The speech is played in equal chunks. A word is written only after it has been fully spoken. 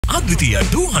අද්විතීය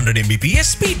 200 Mbps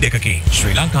speed එකකින්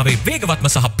ශ්‍රී ලංකාවේ වේගවත්ම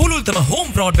සහ පුළුල්තම හෝම්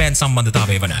බ්‍රෝඩ්බෑන්ඩ්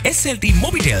සම්බන්ධතාවය වන SLT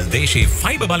මොබිටෙල් දේශීය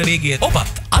ෆයිබර් බලවේගය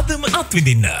ඔබත් අදම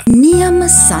අත්විඳින්න. නියම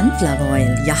sunflower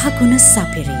oil යහගුණ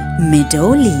සපිරි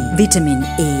මෙඩෝලි vitamin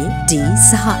A, D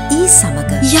සහ E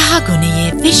සමග යහගුණයේ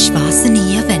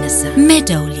විශ්වාසනීය වෙනස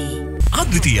මෙඩෝලි.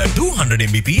 අද්විතීය 200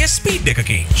 Mbps ස්පීඩ්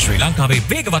එකකින් ශ්‍රී ලංකාවේ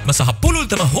වේගවත්ම සහ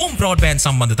පුළුල්තම හෝම් බ්‍රෝඩ්බෑන්ඩ්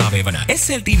සම්බන්ධතාවය වන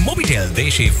SLT මොබිටෙල්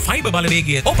දේශීය ෆයිබර්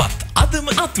බලවේගය ඔබත්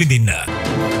අදම අත්විඳින්න.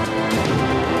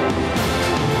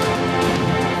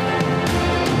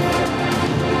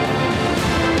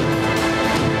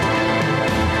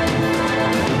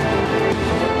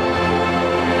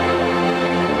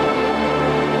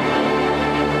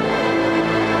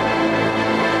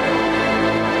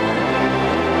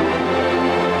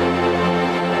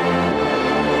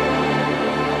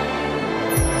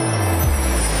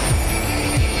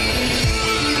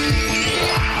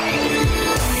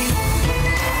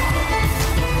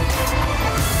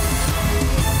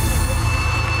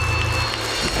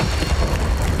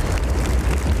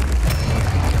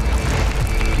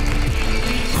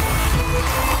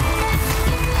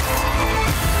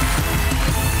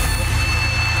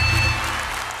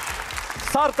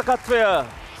 සාර්ථකත්වය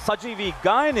සජීවී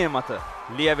ගායනය මත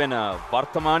ලියවෙන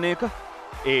වර්තමානයක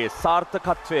ඒ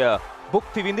සාර්ථකත්වය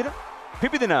භුක්ති විඳින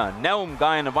පිබිදෙන නැවුම්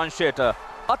ගායන වංශයට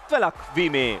අත්වැලක්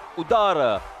වීමේ උදාර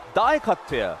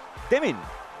දායකත්වය දෙමින්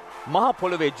මහ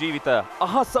පොළොවේ ජීවිත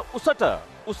අහස උසට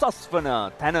උසස් වන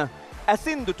තැන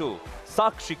ඇසින්දුටු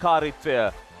සාක්ෂිකාරීත්වය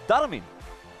දරමින්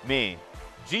මේ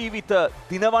ජීවිත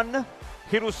දිනවන්න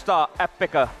හිරු ස්ටාර් ඇප්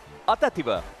එක අතැතිව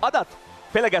අදත්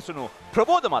පෙළගැසුණු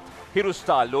ප්‍රබෝධමත් හිරු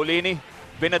ස්ටාර් ලෝලීනි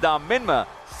වෙනදා මෙන්ම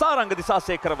සාරංග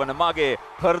දිසාසේකර වන මාගේ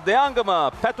හෘදයාංගම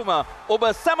පැතුම ඔබ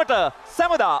සැමට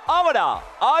සැමදා ආවඩා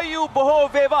ආයු බොහෝ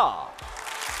වේවා.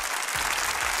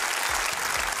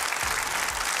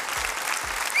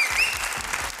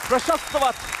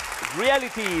 ප්‍රශස්තවත්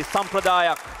රියැලිටි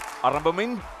සම්ප්‍රදායක්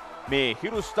අරඹමින් මේ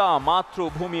හිරු ස්ටාර් මාතෘ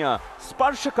භූමිය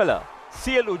ස්පර්ශ කළ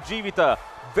සියලු ජීවිත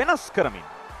වෙනස් කරමින්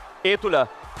ඒ තුළ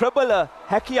ප්‍රබල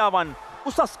හැකියාවන්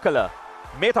උසස් කළ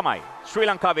මේ තමයි ශ්‍රී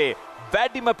ලංකාවේ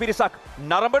වැඩිම පිරිසක්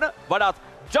නරඹන වඩාත්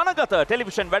ජනගත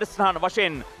ටෙලිවිෂන් වැඩසටහන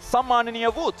වශයෙන්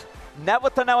සම්මානනීය වූත්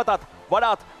නැවත නැවතත්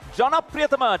වඩාත්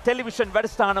ජනප්‍රියතම ටෙලිවිෂන්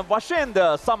වැඩසටහන වශයෙන්ද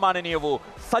සම්මානනීය වූ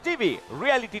සජීවී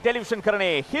රියැලිටි ටෙලිවිෂන්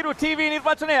කරණයේ හිරු TV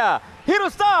නිර්වචනය හිරු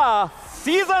ස්ටාර්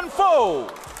සීසන්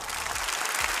 4.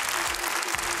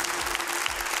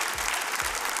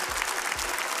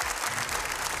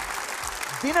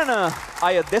 දිනන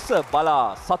අය දෙස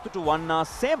බලා සතුටු වන්නා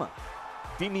සේම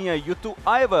දිනිය යුතු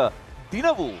අයව දින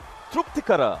වූ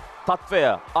තෘප්තිකර තත්ත්වය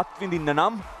අත්විඳින්න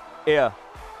නම් එය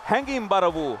හැඟීම් බර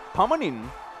වූ පමණින්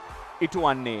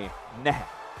ඉටුවන්නේ නැහැ.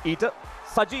 ඊට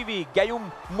සජීවී ගැයුම්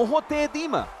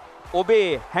මොහොතේදීම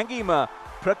ඔබේ හැඟීම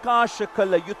ප්‍රකාශ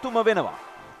කළ යුතුම වෙනවා.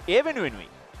 ඒ වෙනුවෙනුයි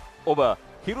ඔබ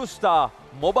හිරු ස්ටාර්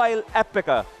මොබයිල් ඇප් එක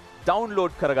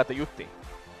ඩවුන්ලෝඩ් කරගත යුත්තේ.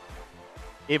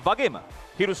 ඒ වගේම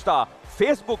හිරු ස්ටාර්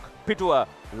Facebook පිටුව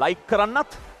ලයික්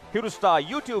කරන්නත් හිරු ස්ටාර්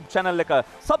YouTube channel එක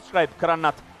subscribe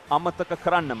කරන්නත් අමතක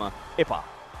කරන්නම එපා.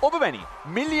 ඔබ වැනි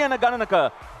මිලියන ගණනක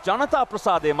ජනතා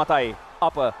ප්‍රසාදය මතයි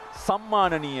අප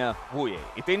සම්මානනීය වූයේ.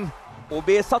 ඉතින්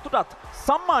ඔබේ සතුටත්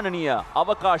සම්මානනීය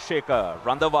අවකාශයක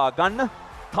රඳවා ගන්න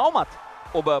තවමත්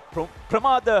ඔබ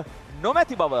ප්‍රමාද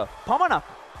නොමැති බව පමණක්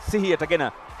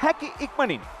සිහියටගෙන හැකි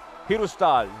ඉක්මනින් හිරු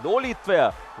ස්ටාර් ලෝලීත්වය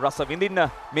රස විඳින්න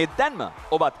මේ දැන්ම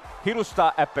ඔබත් හිරු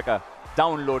ස්ටාර් ඇප් එක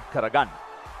ඩවුන්ලෝඩ් කරගන්න.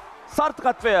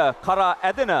 සාර්ථකත්වය කරා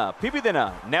ඇදෙන පිබිදෙන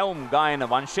නැවුම් ගායන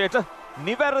වංශයට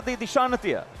නිවැරදි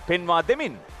දිශානතිය පෙන්වා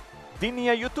දෙමින්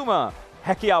දිනිය යුතුම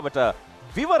හැකියාවට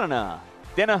විවරණ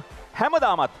දෙන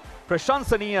හැමදාමත්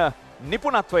ප්‍රශංසනීය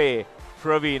නිපුණත්වයේ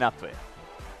ප්‍රවීණත්වය.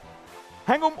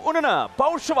 හැඟුම් උනන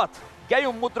පෞරුෂවත්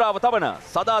ගැයුම් මුද්‍රාව තබන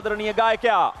සදාදරණීය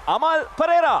ගායකයා අමල්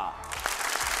පෙරේරා.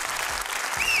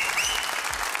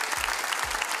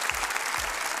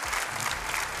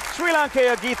 ශ්‍රී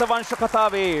ලාංකේය ගීත වංශ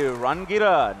කතාවේ රන්ගිර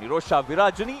නිරෝෂා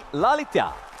විරාජනී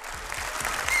ලාලිත්‍යා.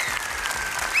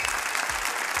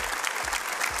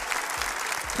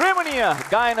 ප්‍රේමණීය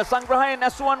ගායන සංග්‍රහයෙන්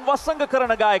ඇසුවන් වසංග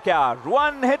කරන ගායකයා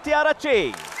රුවන් හෙටිආරච්චි.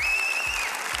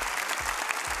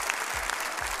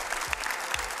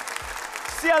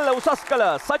 සියල්ල උසස් කළ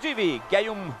සජීවී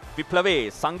ගැයුම් විප්ලවයේ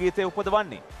සංගීතය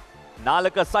උපදවන්නේ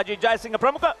නාලක සජී ජයසිංහ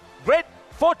ප්‍රමුඛ ග්‍රේඩ්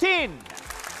 14.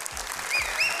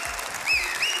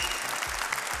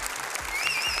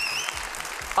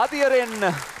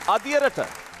 අධියරෙන් අධියරට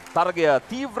තරගය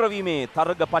තීව්‍රවීමේ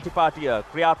තරග පටිපාටිය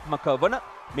ක්‍රියාත්මක වන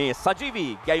මේ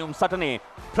සජීවී ගැයුම් සටනේ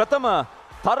ප්‍රථම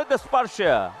තරග ස්පර්ශය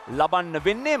ලබන්න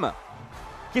වෙන්නේම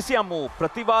කිසියම් වූ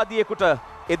ප්‍රතිවාදියෙකුට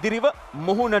එදිරිව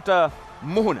මුහුණට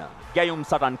මුහුණ ගැයුම්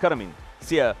සටන් කරමින්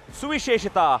සිය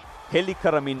සුවිශේෂතා හෙළි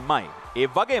කරමින්මයි. ඒ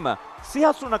වගේම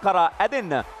සිහසුන කරා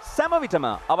ඇදෙන්න සෑම විටම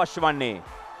අවශ්‍ය වන්නේ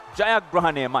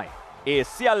ජයග්‍රහණයමයි. ඒ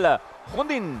සියල්ල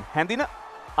හොඳින් හැඳින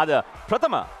අද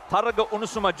ප්‍රථම තරග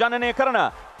උණුසුම ජනනය කරන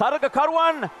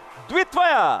තරගකරුවන්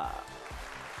ද්විත්වය.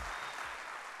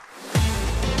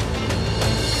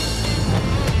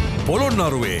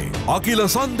 පොළොන්නරුවේ අකිල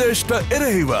සංදේෂ්ට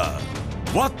එරෙහිව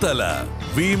වත්තල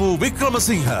වීමු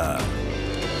වික්‍රමසිංහ.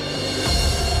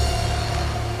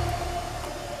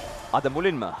 අද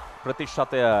මුලින්ම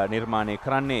ප්‍රතිශතය නිර්මාණය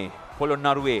කරන්නේ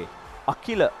පොළොන්නරුවේ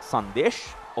අකිල සංදේශ්.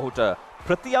 ඔහුට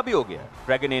ප්‍රතිඅභියෝගය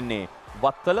රැගෙන එන්නේ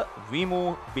වත්තල වීමු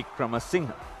වික්‍රමසිංහ.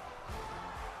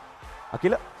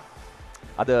 අකිල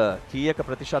අද කීයක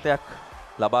ප්‍රතිශතයක්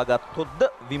ලබාගත්තොත්ද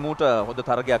විමුට හොඳ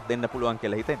තරගයක් දෙන්න පුළුවන්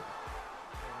කියලා හිතෙන්නේ?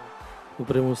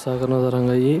 උපරිම උත්සාහ කරන තරම්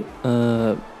අයියේ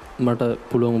මට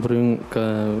පුළුවන් උපරිම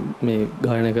මේ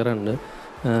ගායනය කරන්න.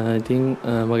 ඉතින්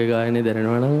මගේ ගායනය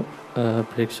දැනෙනවා නම්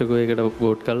ප්‍රේක්ෂකයෝ ඒකට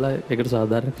වෝට් කරලා ඒකට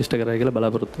සාධාරණ ඉෂ්ට කරයි කියලා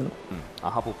බලාපොරොත්තු වෙනවා.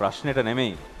 අහපු ප්‍රශ්නෙට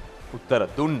නෙමෙයි උත්තර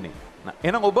දුන්නේ.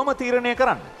 එහෙනම් ඔබම තීරණය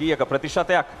කරන්න කීයක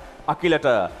ප්‍රතිශතයක් අකිලට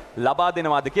ලබා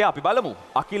දෙනවාද කියලා අපි බලමු.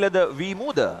 අකිලද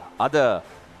වීමුද අද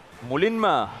මුලින්ම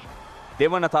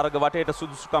දෙවන තරග වටේට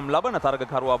සුදුසුකම් ලබන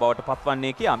තරගකරුවා බවට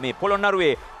පත්වන්නේ කියා මේ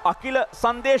පොළොන්නරුවේ අකිල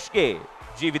සංදේශ්ගේ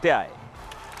ජීවිතයයි.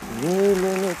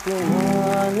 නීලන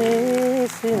තුමානේ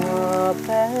සිනා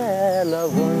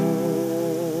පැලවන්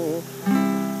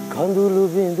කඳුළු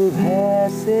බිඳු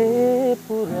දැසේ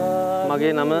පුරා.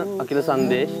 මගේ නම අකිල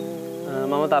සංදේශ්.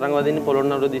 මම තරඟ වදින්නේ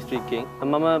පොළොන්නරුව දිස්ත්‍රික්කයෙන්.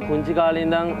 මම පුංචි කාලේ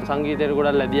ඉඳන් සංගීතයට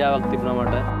ගොඩක් ලැබියාවක් තිබුණා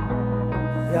මට.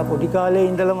 එයා පොඩි කාලේ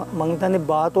ඉඳලම මං හිතන්නේ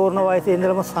බාතෝරන වයසේ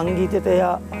ඉඳලම සංගීතයට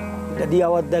එයා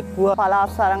ලැබියාවක් දැක්වුවා.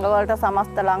 පළාත් තරඟ වලට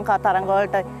සමස්ත ලංකා තරඟ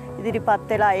වලට ඉදිරිපත්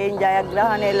වෙලා ඒන්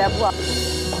ජයග්‍රහණය ලැබුවා.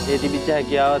 ඒ තිබිච්ච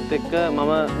හැකියාවත් එක්ක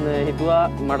මම හිතුවා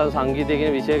මට සංගීතය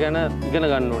කියන විෂය ගැන ඉගෙන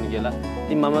ගන්න ඕනි කියලා.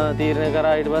 ඉතින් මම තීරණය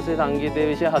කරා ඊට පස්සේ සංගීතයේ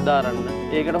විෂය හදාරන්න.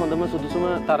 ඒකට හොඳම සුදුසුම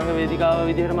තරඟ වේදිකාව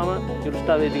විදිහට මම හිරු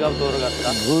ස්ටාර් වේදිකාව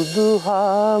තෝරගත්තා.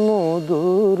 බුදුහාමුදුරු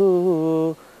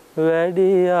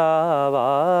වැඩියා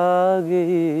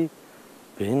වාගේ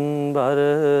පින්බර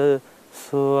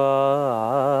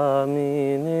ස්වාමීනේ.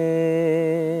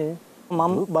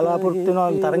 මම බලාපොරොත්තු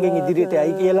වෙනවා තරගෙන් ඉදිරියට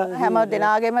යයි කියලා. හැම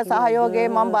දිනාගෙම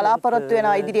සහයෝගයෙන් මම බලාපොරොත්තු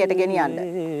වෙනවා ඉදිරියට ගෙනියන්න.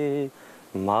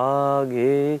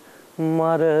 මාගේ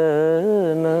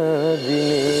මරණ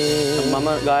දිනේ මම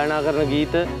ගායනා කරන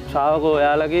ගීත ශ්‍රාවකෝ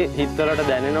ඔයාලගේ හිත්වලට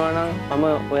දැනෙනවා නම් මම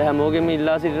ඔය හැමෝගෙම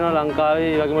ඉල්ලා සිටිනවා ලංකාවේ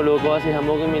ඒ වගේම ලෝකවාසී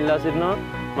හැමෝගෙම ඉල්ලා සිටිනවා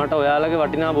මට ඔයාලගේ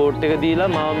වටිනා වෝට් එක දීලා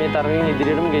මාව මේ තරගෙන්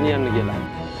ඉදිරියටම ගෙනියන්න කියලා.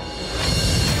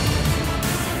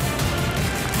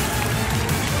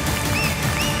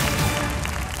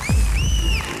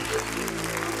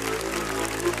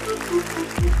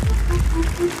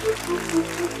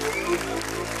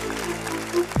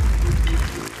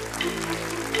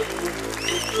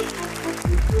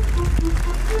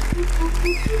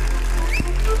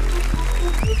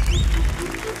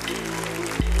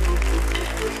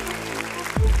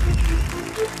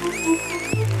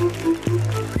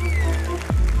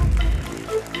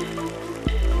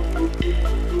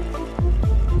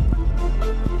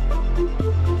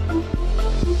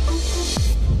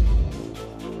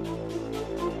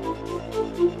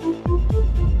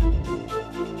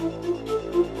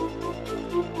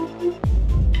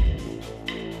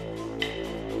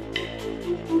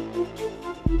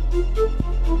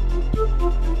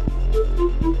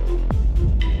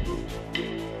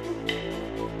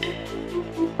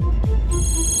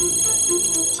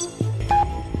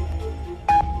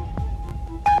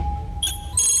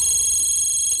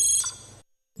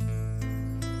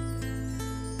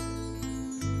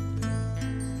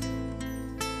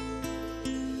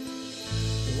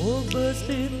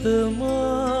 සිත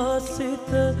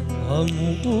මාසිත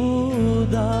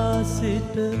හමුදාසිත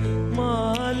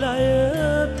මාලය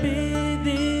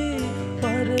පීදී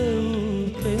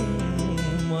පරවුතෙන්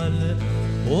මල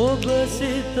ඔබ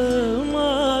සිත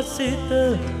මාසිත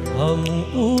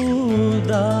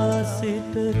හමුදාසිත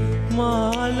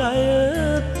මාලය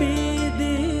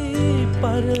පීදී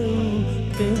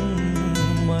පරවුතෙන්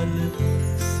මල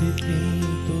සිතින්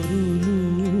තුරුළු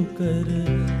කර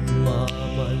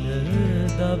මාමල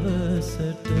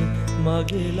දවසට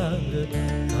මගේ ළඟ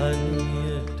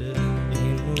තනියට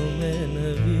එනු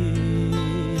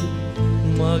මැනවී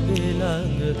මගේ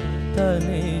ළඟ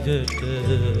තනියට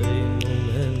එනු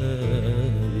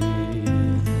මැනවී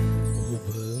ඔබ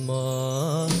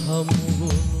මා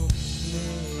හමුවුණු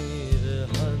නේර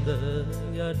හඳ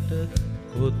යට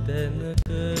කොතැනක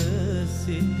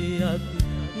සිටියත්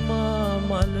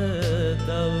මාමල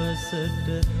දවසට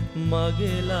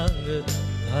මගේ ළඟ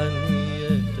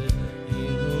තනියට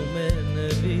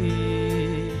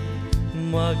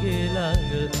මගේ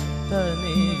ළඟ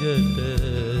තනියට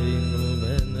ඉනු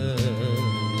මැන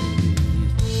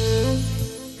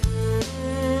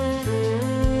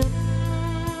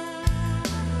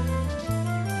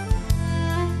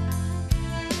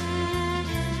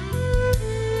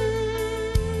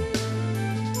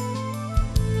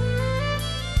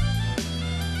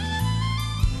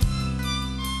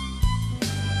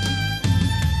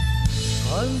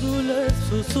අඳුල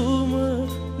සුසුම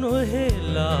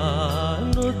නොහෙලා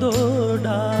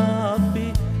නොදොඩාපි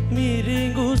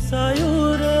මිරිඟු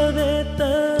සයුර වෙත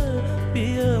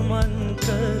පියමන්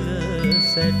කළ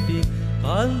සැටි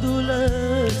අඳුල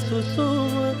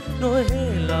සුසුම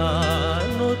නොහෙලා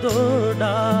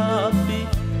නොදොඩාපි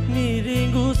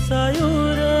මිරිඟු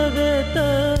සයුර වෙත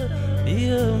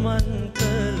පියමන්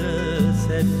කළ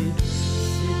සැටි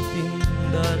සිතින්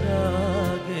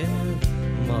දරාගෙන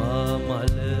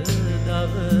මල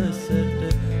දවසට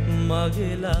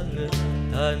මගේ ළඟ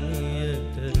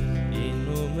තනියට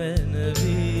ඉනු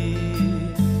මැනවී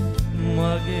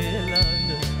මගේ ළඟ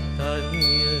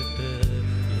තනියට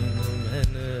ඉනු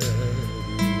මැනවී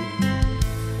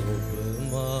ඔබ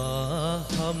මා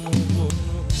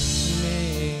හමුවුණු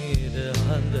මේර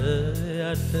හඳ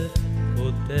යට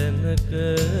කොතැනක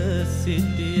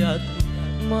සිටියත්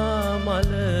මා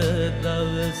මල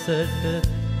දවසට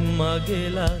මගේ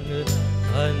ළඟ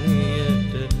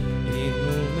තනියට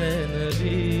ඉනු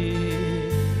මැනවී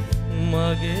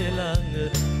මගේ ළඟ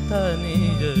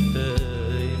තනියට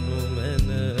ඉනු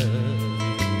මැනවී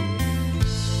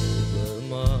ඔබ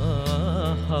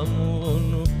මා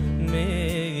හමුවුණු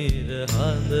මේර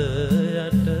හඳ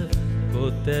යට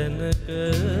කොතැනක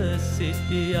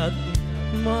සිටියත්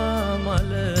මා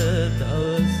මල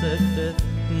දවසට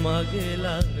මගේ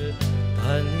ළඟ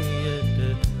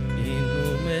තනියට ඉනු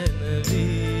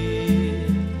මැනවී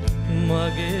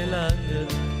මගේ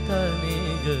ළඟ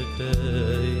තනියට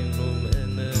ඉනු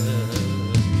මැනවී.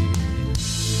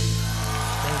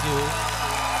 Thank you.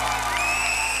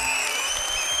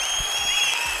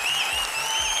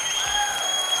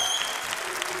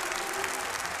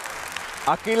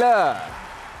 අකිල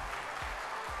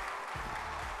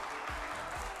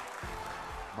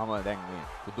මම දැන් මේ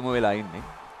පුදුම වෙලා ඉන්නේ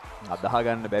අදහ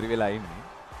ගන්න බැරි වෙලා ඉන්නේ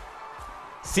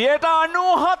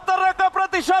 94%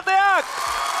 ප්‍රතිශතයක්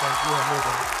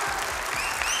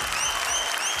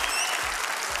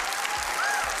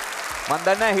මන්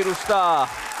දන්නේ හිරු ස්ටාර්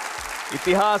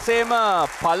ඉතිහාසයේම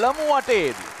පළමු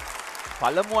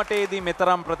වටේදී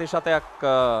මෙතරම් ප්‍රතිශතයක්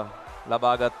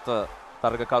ලබාගත්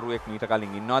තර්කකරුවෙක් මීට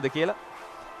කලින් ඉන්නවද කියලා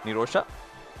නිරෝෂා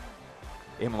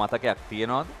එහෙම මතකයක්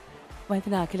තියනවද මම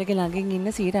හිතන අකිලගේ ළඟින් ඉන්න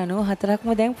 94%ක්ම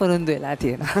දැන් පොරොන්දු වෙලා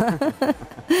තියෙනවා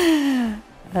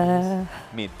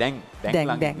මේ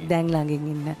දැන් ළඟින්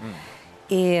ඉන්න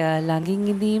ඒ ළඟින්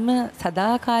ඉඳීම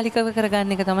සදාකාලිකව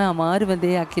කරගන්න එක තමයි අමාරුම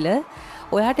දේ අකිල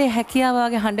ඔයාට හැකියාව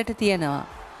වගේ හඬට තියෙනවා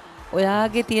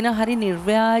ඔයාගේ තියෙන හරි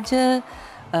නිර්ව්‍යාජ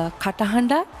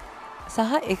කටහඬ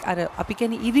සහ අර අපි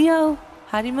කියන්නේ ඉරියව්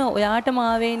හරිම ඔයාටම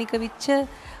ආවේනික වෙච්ච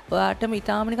ඔයාටම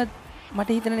ඊටාම නිකන් මට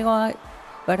හිතෙන නිකන්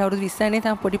ඔයාට අවුරුදු 20යි නේ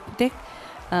තාම පොඩි පුතෙක්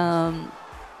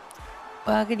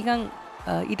ඔයාගේ නිකන්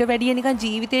ඊට වැඩිය නිකන්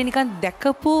ජීවිතේ නිකන්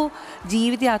දැකපු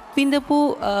ජීවිතය අත්විඳපු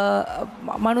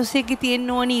මිනිස්සෙක්ගේ තියෙන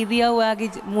ඕනි ඉරියව් ඔයාගේ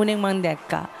මූණෙන් මම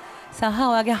දැක්කා සහ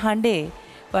ඔයාගේ හඬේ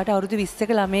ඔයාට අවුරුදු 20ක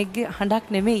ළමයෙක්ගේ හඬක්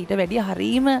නෙමෙයි ඊට වැඩිය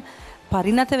හරීම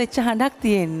පරිණත වෙච්ච හඬක්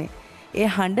තියෙන්නේ ඒ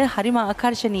හඬ හරිම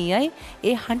ආකර්ශනීයයි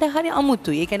ඒ හඬ හරි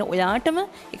අමුතුයි ඒ කියන්නේ ඔයාටම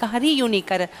ඒක හරි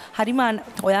යුනික් අර හරිම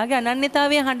ඔයාගේ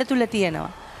අනන්‍යතාවයේ හඬ තුල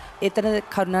තියෙනවා එතන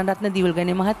කරුණාරත්න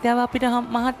දිවුල්ගනේ මහත්තයාව අපිට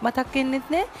මතක්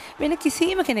වෙන්නෙත් නෑ වෙන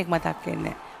කිසිම කෙනෙක් මතක්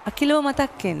වෙන්නේ නෑ අකිලව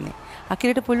මතක් වෙන්නේ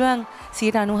අකිලට පුළුවන්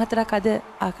 94%ක් අද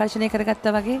ආකර්ෂණය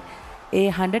කරගත්තා වගේ ඒ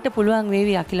හඬට පුළුවන්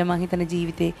වේවි අකිල මං හිතන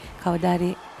ජීවිතේ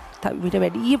කවදාරි ඊට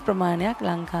වැඩි ප්‍රමාණයක්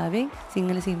ලංකාවේ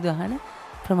සිංහල සින්දු අහන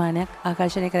ප්‍රමාණයක්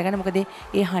ආකර්ෂණය කරගන්න මොකද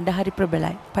ඒ හඬ හරි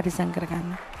ප්‍රබලයි පරිසම්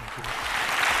කරගන්න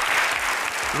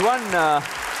රුවන්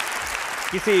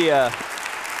කිසි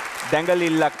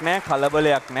දැඟලිල්ලක් නැහැ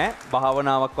කලබලයක් නැහැ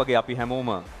භාවනාවක් වගේ අපි හැමෝම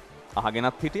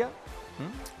අහගෙනත් හිටියා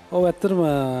ඔව් ඇත්තටම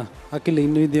අකිල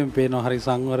ඉන්න විදියෙන් පේනවා හරි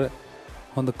සංවර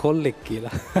හොඳ කොල්ලෙක්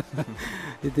කියලා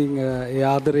ඉතින් ඒ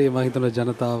ආදරේ මම හිතනවා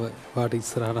ජනතාව වාට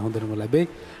ඉස්සරහට හොඳටම ලැබෙයි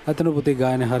අතන පුතේ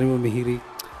ගායන හරිම මිහිරි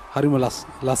හරිම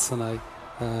ලස්සනයි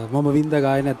මම වින්ද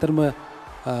ගායන ඇත්තටම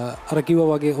අර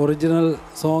කිව්වා වගේ ඔරිජිනල්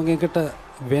සෝං එකට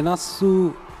වෙනස්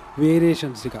වූ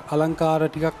වේරියේෂන්ස් ටික අලංකාර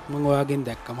ටිකක් මම ඔයාගෙන්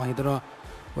දැක්කා මම හිතනවා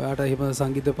ඔයාට එහෙම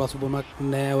සංගීත පසුබිමක්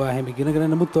නැහැ ඔයා හැම ඉගෙනගෙන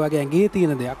නමුත් ඔයාගේ ඇඟේ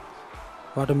තියෙන දෙයක්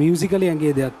ඔයාට මියුසිකලි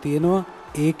ඇඟේ දෙයක් තියෙනවා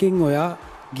ඒකෙන් ඔයා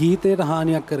ගීතයට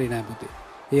හානියක් කරේ නැහැ පුතේ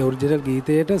ඒ ඔරිජිනල්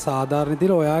ගීතයට සාධාරණ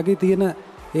තියලා ඔයාගේ තියෙන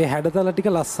ඒ හැඩතල ටික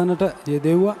ලස්සනට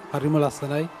යෙදෙව්වා හරිම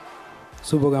ලස්සනයි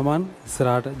සුබ ගමන්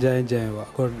ඉස්සරහට ජයෙන් ජය වේවා.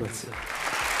 God bless you.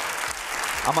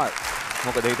 අමල්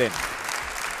මොකද හිතෙන්නේ?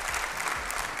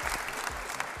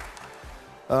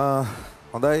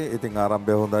 හොඳයි. ඉතින්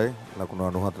ආරම්භය හොඳයි. ලකුණු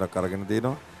 94ක් අරගෙන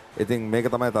තිනවා. ඉතින් මේක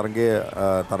තමයි තරගයේ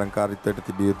තරංකාරීත්වයට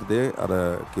තිබිය යුතු දේ. අර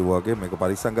කිව්වා වගේ මේක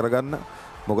පරිස්සම් කරගන්න.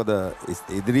 මොකද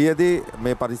ඉදිරියේදී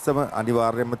මේ පරිස්සම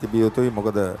අනිවාර්යයෙන්ම තිබිය යුතුයි.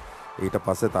 මොකද ඊට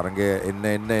පස්සේ තරගයේ එන්න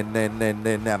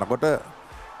යනකොට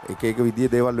එක එක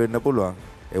විදිහේ දේවල් වෙන්න පුළුවන්.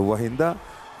 ඒවා හින්දා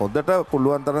හොඳට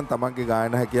පුළුවන් තරම් තමන්ගේ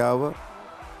ගායන හැකියාව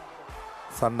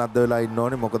සන්නද්ධ වෙලා ඉන්න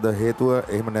ඕනේ. මොකද හේතුව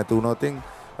එහෙම නැති වුණොත්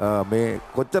මේ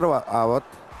කොච්චර ආවත්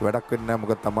වැඩක් වෙන්නේ නැහැ.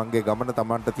 මොකද තමන්ගේ ගමන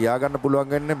තමන්ට තියාගන්න පුළුවන්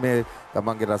වෙන්නේ මේ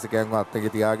තමන්ගේ රසිකයන්ව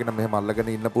අත්දැකී තියාගෙන මෙහෙම අල්ලගෙන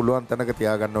ඉන්න පුළුවන් තැනක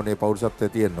තියාගන්න ඕනේ. පෞරුෂත්වය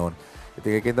තියෙන්න ඕනේ.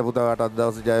 ඉතින් ඒකින්ද පුතාට අද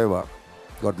දවසේ ජය වේවා.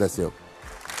 God bless you.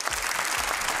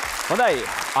 හොඳයි.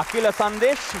 අකිල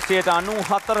සංදේශ්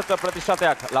 94ක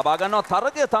ප්‍රතිශතයක් ලබා ගන්නවා.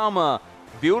 තරගය තාම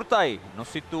විවෘතයි.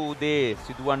 නොසිතූ දේ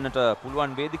සිදුවන්නට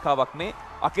පුළුවන් වේදිකාවක් මේ.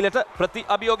 අකිලට ප්‍රති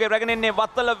අභියෝගය රැගෙන එන්නේ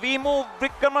වත්තල වීමු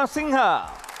වික්‍රමසිංහ.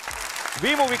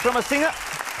 වීමු වික්‍රමසිංහ.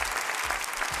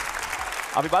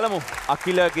 අපි බලමු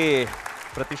අකිලගේ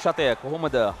ප්‍රතිශතය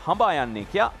කොහොමද හඹා යන්නේ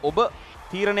කියා. ඔබ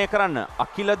තීරණය කරන්න.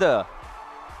 අකිලද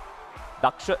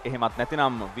දක්ෂ එහෙමත්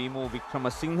නැතිනම් වීමු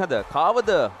වික්‍රමසිංහද කාවද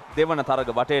දෙවන තරග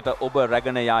වටේට ඔබ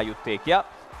රැගෙන යා යුත්තේ කියා.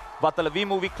 වත්තල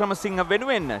වීමු වික්‍රමසිංහ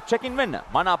වෙනුවෙන් චෙකින් වෙන්න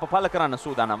මනාප පළ කරන්න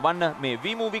සූදානම් වන්න මේ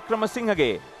වීමු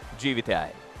වික්‍රමසිංහගේ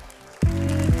ජීවිතයයි.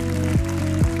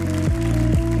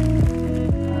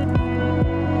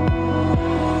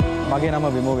 මගේ නම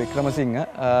විමෝ වික්‍රමසිංහ.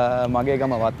 මගේ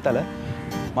ගම වත්තල.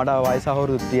 මට වයස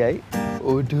අවුරුදු 30යි.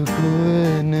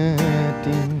 ඔඩුකුවනටින්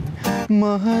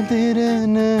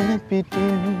මහදෙරන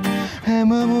පිටින්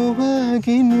හැම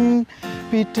මොවගින්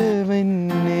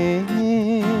පිටවෙන්නේ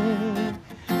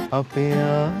අපේ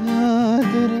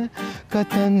ආදර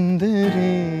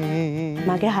කතන්දරේ.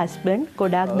 මගේ හස්බන්ඩ්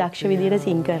ගොඩාක් දක්ෂ විදියට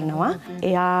සිං කරනවා.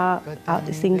 එයා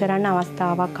සිං කරන්න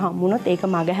අවස්ථාවක් හම්බුනොත් ඒක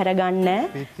මග හැරගන්නේ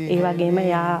නැහැ. ඒ වගේම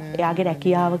එයාගේ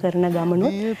රැකියාව කරන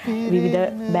ගමනුත් විවිධ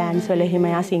බෑන්ඩ්ස් වල එහෙම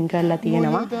එයා සිං කරලා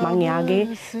තියෙනවා. මම එයාගේ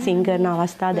සිං කරන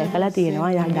අවස්ථා දැකලා තියෙනවා.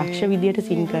 එයා දක්ෂ විදියට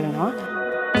සිං කරනවා.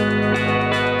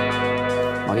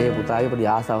 මගේ පුතාගේ පොඩි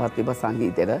ආසාවක් තිබ්බ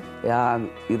සංගීතයට. එයා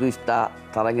හිරු ස්ටාර්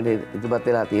තරගෙට ඉදිරිපත්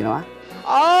වෙලා තියෙනවා.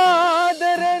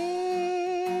 ආදරෙන්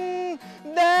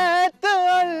දැත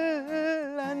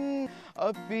අල්ලන්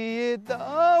අපි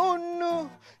එදා උන්නු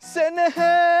සෙනහ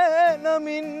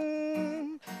නමින්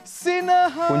සිනහ.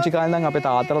 පුංචි කාලේ ඉඳන් අපේ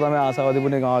තාත්තලා තමයි ආසාව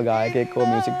තිබුණේ ගායකයෙක් හෝ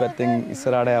මියුසික් පැත්තෙන්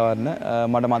ඉස්සරහට යවන්න.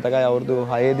 මට මතකයි අවුරුදු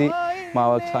 6 දී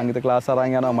මාව සංගීත ක්ලාස් අරන්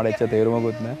යනවා. මට එච්චර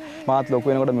තේරුමකුත් නැහැ. මාත් ලොකු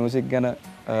වෙනකොට මියුසික් ගැන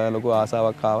ලොකු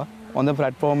ආසාවක් ආවා. හොඳ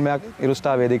ප්ලැට්ෆෝම් එකක් හිරු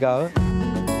ස්ටාර් වේදිකාව.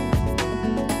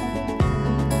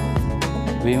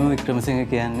 වීමු වික්‍රමසිංහ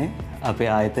කියන්නේ අපේ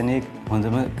ආයතනයේ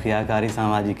හොඳම ක්‍රියාකාරී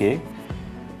සමාජිකයෙක්.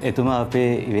 එතුමා අපේ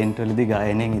ඉවෙන්ට් වලදී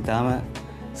ගායනයෙන් ඉතාම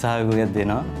සහයෝගයක්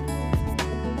දෙනවා.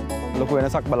 ලොකු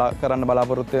වෙනසක් කරන්න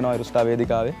බලාපොරොත්තු වෙනවා හිරු ස්ටාර්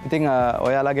වේදිකාවේ. ඉතින්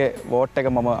ඔයාලගේ වෝට් එක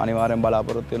මම අනිවාර්යෙන්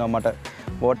බලාපොරොත්තු වෙනවා. මට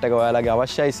වෝට් එක ඔයාලගේ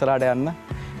අවශ්‍යයි ඉස්සරහට යන්න.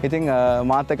 ඉතින්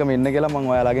මාත් එක්කම ඉන්න කියලා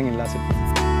මම ඔයාලගෙන් ඉල්ලා සිටිනවා.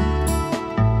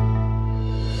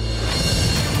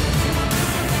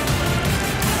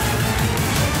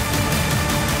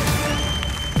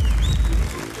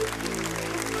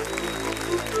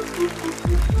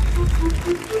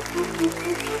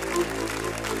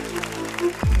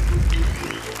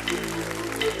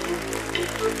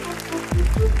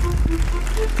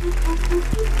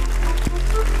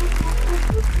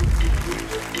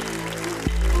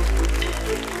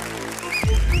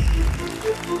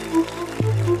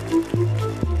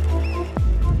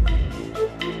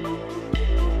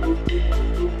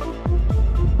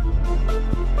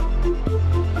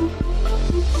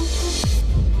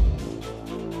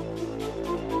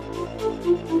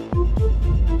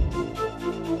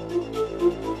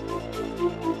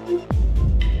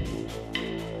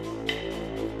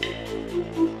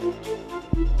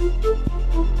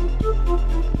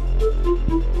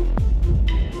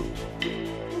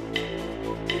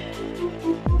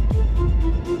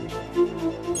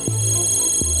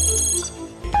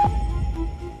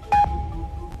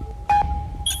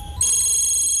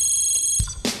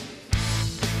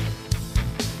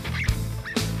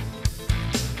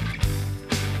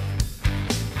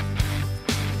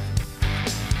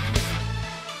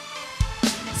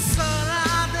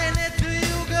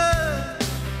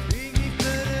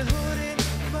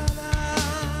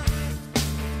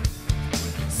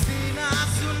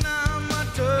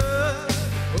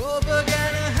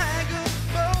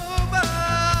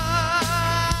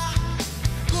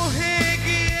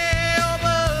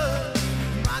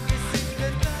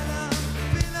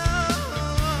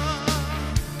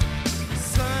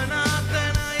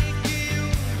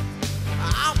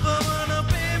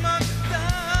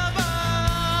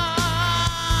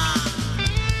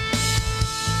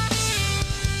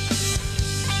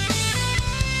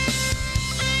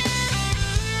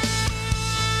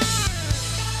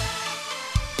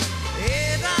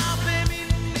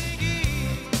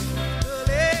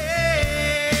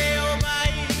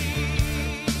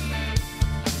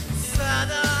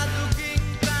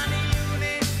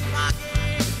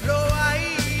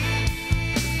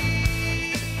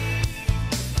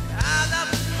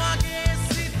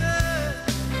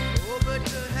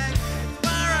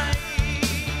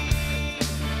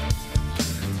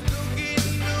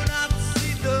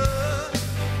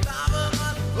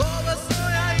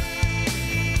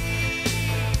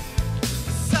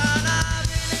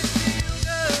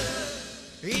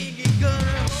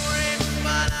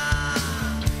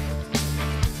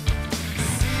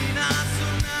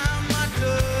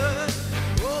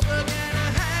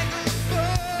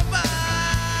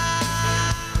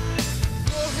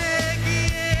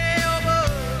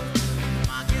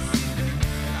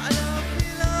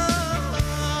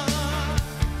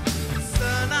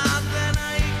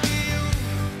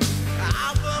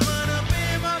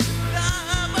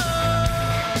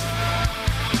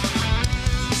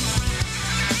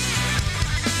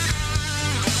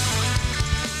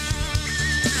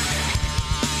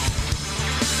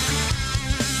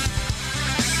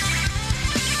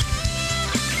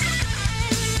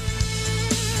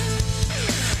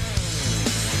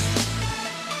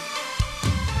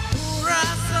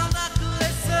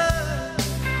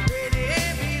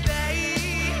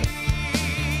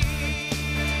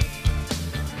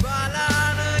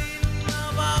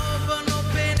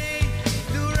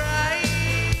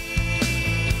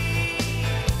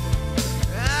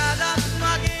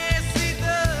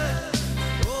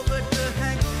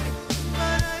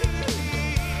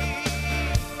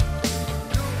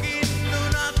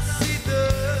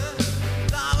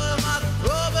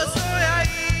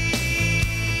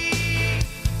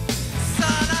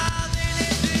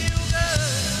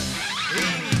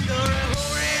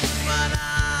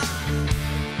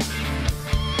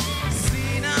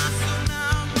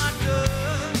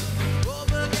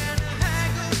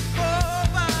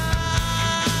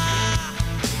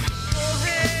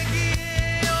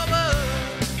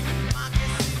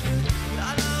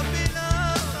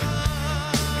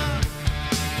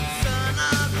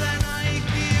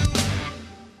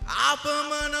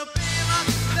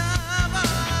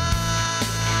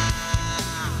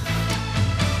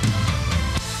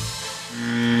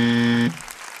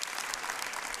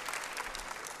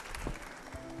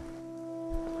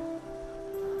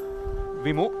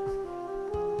 විමු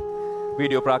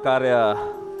වීඩියෝ ප්‍රාකාරය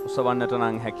උසවන්නට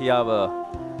නම් හැකියාව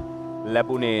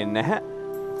ලැබුණේ නැහැ.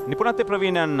 නිපුණත්ව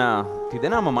ප්‍රවීණයන්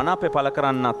තිදෙනාම මනාපය පළ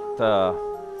කරන්නත්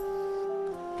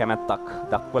කැමැත්තක්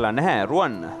දක්වලා නැහැ.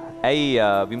 රුවන් ඇයි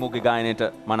විමුගේ ගායනයට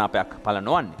මනාපයක් පළ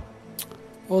නොවන්නේ?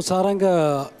 ඔව් සාරංග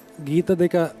ගීත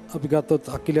දෙක අපි ගත්තොත්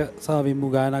අකිල සහ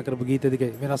විමු ගායනා කරපු ගීත දෙක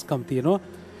වෙනස්කම් තියෙනවා.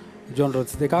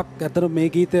 ජොන්රස් දෙකක්. ඇත්තට මේ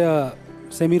ගීතය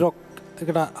සෙමි රොක්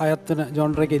එකට අයත් වෙන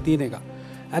ජොන්ර් එකේ තියෙන එක.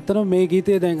 ඇත්තටම මේ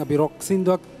ගීතය දැන් අපි රොක්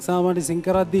සින්දුවක් සාමාන්‍ය සිං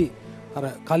කරද්දී අර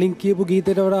කලින් කියපු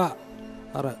ගීතයට වඩා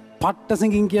අර පට්ට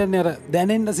සිංගින් කියන්නේ අර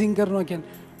දැනෙන්න සිං කරනවා කියන්නේ.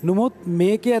 නමුත්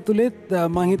මේකේ ඇතුළෙත්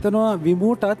මම හිතනවා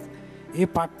විමුටත් ඒ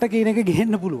පට්ට කියන එක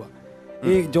ගේන්න පුළුවන්.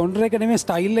 ඒ ජොන්ර් එක නෙමෙයි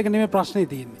ස්ටයිල් එක නෙමෙයි ප්‍රශ්නේ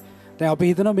තියෙන්නේ. දැන්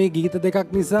අපි හිතනවා මේ ගීත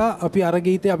දෙකක් නිසා අපි අර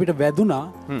ගීතේ අපිට වැදුනා.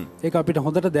 ඒක අපිට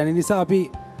හොඳට දැනෙන නිසා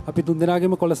අපි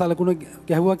තුන්දෙනාගේම කොළ සලකුණ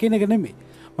ගැහුවා කියන එක නෙමෙයි.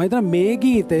 මම හිතනවා මේ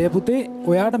ගීතය පුතේ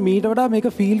ඔයාට මීට වඩා මේක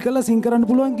ෆීල් කරලා සිං කරන්න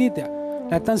පුළුවන් ගීතයක්.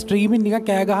 නැත්තම් ස්ට්‍රීමින් නිකන්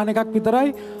කෑ ගහන එකක් විතරයි.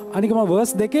 අනික මම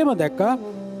වර්ස් දෙකේම දැක්කා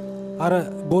අර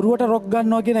බොරුවට රොක්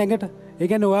ගන්නවා කියන ඇඟට. ඒ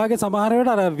කියන්නේ ඔයාගේ සමහර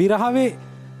වෙලාවට අර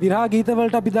විරහ ගීත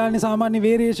වලට අපි දාන්නේ සාමාන්‍ය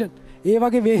වේරියේෂන්. ඒ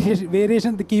වගේ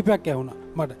වේරියේෂන් කීපයක් ඇහුණා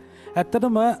මට.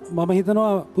 ඇත්තටම මම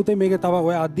හිතනවා පුතේ මේක තව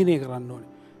ඔයා අධ්‍යයනය කරන්න ඕනේ.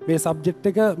 මේ සබ්ජෙක්ට්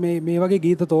එක මේ වගේ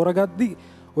ගීත තෝරගද්දී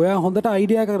ඔයා හොඳට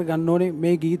අයිඩියා කරගන්න ඕනේ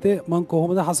මේ ගීතේ මම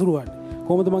කොහොමද හසුරුවන්නේ.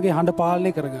 කොහොමද මගේ හඬ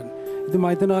පාලනය කරගන්නේ. ඉතින් මම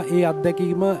හිතනවා ඒ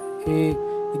අත්දැකීම ඒ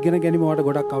ඉගෙන ගැනීම වට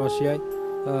ගොඩක් අවශ්‍යයි.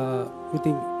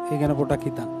 ඉතින් ඒ ගැන පොඩ්ඩක්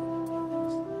හිතන්න.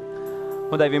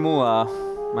 හොඳයි විමු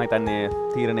මම හිතන්නේ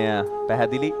තීරණය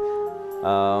පැහැදිලි.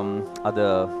 අද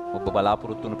ඔබ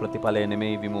බලාපොරොත්තු වුණු ප්‍රතිඵලය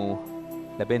නෙමෙයි විමු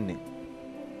ලැබෙන්නේ.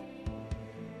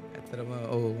 ඇත්තටම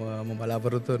ඔව් මම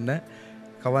බලාපොරොත්තු වෙන්නේ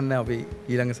කවන්න අපි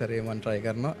ඊළඟ සැරේ මම try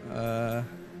කරනවා.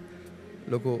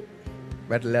 ලොකු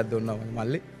බැටලයක් දුන්නා මම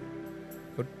මල්ලි.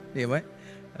 එහෙමයි.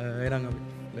 එහෙනම් අපි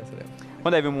ලැසරේ.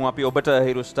 හොඳයි විමු අපි ඔබට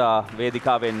හිරු ස්ටාර්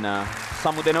වේදිකාවෙන්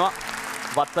සමු දෙනවා.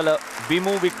 වත්තල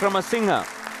විමු වික්‍රමසිංහ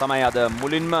තමයි අද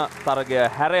මුලින්ම තරගය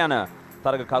හැර යන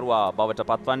තරගකරුවා බවට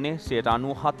පත්වන්නේ.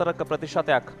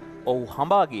 94% ඔහු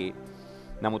හඹා ගියේ.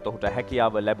 නමුත් ඔහුට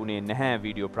හැකියාව ලැබුණේ නැහැ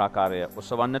වීඩියෝ ප්‍රාකාරය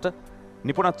ඔසවන්නට.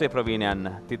 නිපුණත්වයේ ප්‍රවීණයන්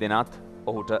තිදෙනාත්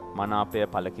ඔහුට මනාපය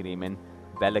පළ කිරීමෙන්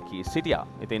වැළකී සිටියා.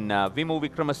 ඉතින් විමු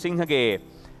වික්‍රමසිංහගේ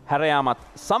හැරයාමත්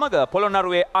සමග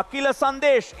පොළොන්නරුවේ අකිල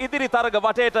සංදේශ් ඉදිරි තරග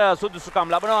වටේට සුදුසුකම්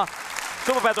ලබනවා.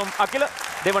 සුබ පැතුම් අකිල.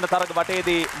 දෙවන තරග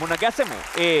වටේදී මුණ ගැසෙමු.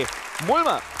 ඒ මුල්ම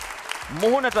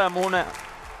මුහුණට මුහුණ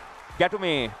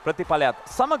ගැටුමේ ප්‍රතිඵලයත්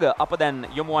සමග අප දැන්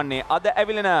යොමු වන්නේ අද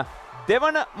ඇවිලෙන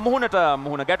දෙවන මුහුණට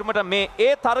මුහුණ ගැටුමට. මේ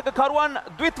ඒ තරගකරුවන්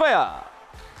ද්විත්වය.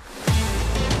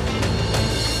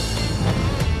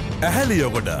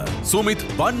 ඇහැලියගොඩ සුමිත්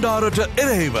බණ්ඩාරට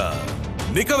එරෙහිව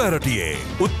නිකවැරටියේ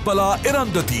උත්පලා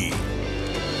එරන්දති.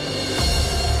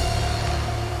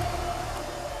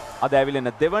 අද ඇවිලෙන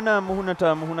දෙවන මුහුණට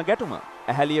මුහුණ ගැටුම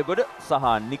ඇහැලියගොඩ සහ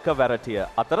නිකවැරටිය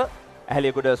අතර.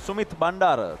 ඇහැලියගොඩ සුමිත්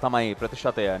බණ්ඩාර තමයි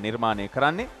ප්‍රතිශතය නිර්මාණය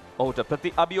කරන්නේ. ඔහුට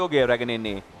ප්‍රති අභියෝගය රැගෙන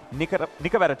එන්නේ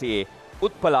නිකවැරටියේ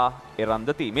උත්පලා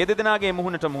එරන්දති. මේ දෙදෙනාගේ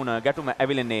මුහුණට මුහුණ ගැටුම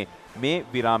ඇවිලෙන්නේ මේ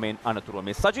විරාමයෙන් අනතුරුව.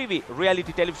 මේ සජීවී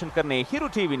රියැලිටි ටෙලිවිෂන් කරන්නේ හිරු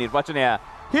ටීවී නිර්වචනය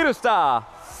හිරු ස්ටාර්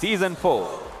සීසන්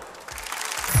 4.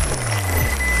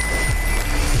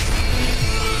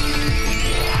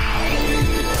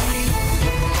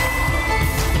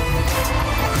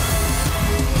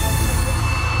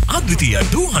 අද්විතීය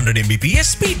 200 Mbps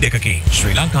ස්පීඩ් එකකින්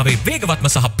ශ්‍රී ලංකාවේ වේගවත්ම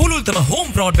සහ පුළුල්තම හෝම්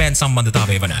බ්‍රෝඩ්බෑන්ඩ්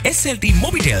සම්බන්ධතාවය වන SLT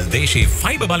මොබිටෙල් දේශයේ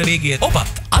ෆයිබර් බලවේගය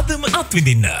ඔබත් අදම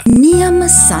අත්විඳින්න. නියම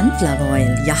සන්ෆ්ලවර්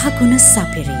ඔයිල් යහගුණ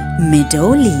සපිරි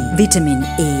මෙඩෝලි විටමින්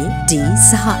A, D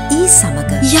සහ E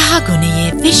සමග යහගුණයේ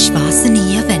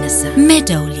විශ්වාසනීය වෙනස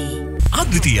මෙඩෝලි.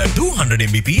 අද්විතීය 200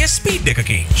 Mbps ස්පීඩ්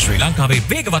එකකින් ශ්‍රී ලංකාවේ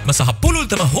වේගවත්ම සහ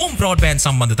පුළුල්තම හෝම් බ්‍රෝඩ්බෑන්ඩ්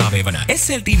සම්බන්ධතාවය වන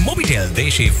SLT මොබිටෙල්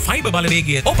දේශයේ ෆයිබර්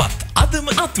බලවේගය ඔබත් අදම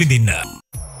අත්විඳින්න.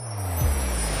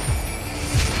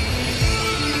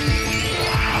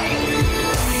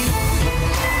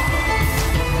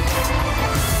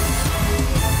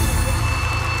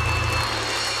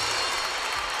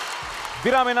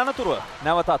 විරාමයෙන් අනතුරුව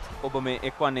නැවතත් ඔබ මේ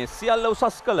එක්වන්නේ සියල්ල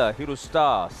උසස් කළ හිරු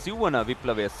ස්ටාර් සිව්වන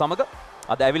විප්ලවය සමග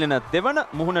අද ඇවිලෙන දෙවන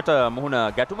මුහුණට මුහුණ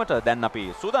ගැටුමට දැන් අපි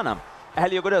සූදානම්.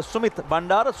 ඇහැලියගොඩ සුමිත්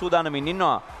බණ්ඩාර සූදානමින්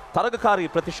ඉන්නවා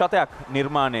තරගකාරී ප්‍රතිශතයක්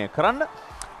නිර්මාණය කරන්න.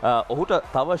 ඔහුට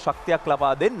තව ශක්තියක්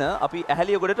ලබා දෙන්න අපි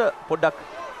ඇහැලියගොඩට පොඩ්ඩක්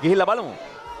ගිහිල්ලා බලමු.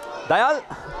 දයාල්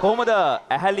කොහොමද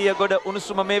ඇහැලියගොඩ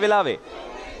උණුසුම මේ වෙලාවේ?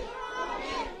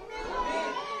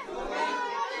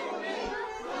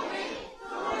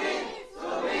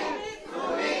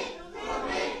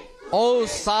 ඔව්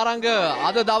සාරංග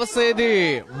අද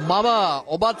දවසේදී මම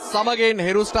ඔබත් සමගින්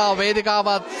හිරු ස්ටාර්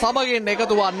වේදිකාවත් සමගින්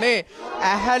එකතු වන්නේ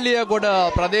ඇහැලියගොඩ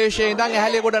ප්‍රදේශයේ ඉඳන්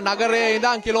ඇහැලියගොඩ නගරයේ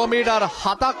ඉඳන් කිලෝමීටර්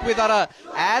 7ක් විතර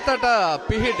ඈතට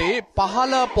පිහිටි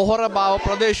පහළ පොහොර බව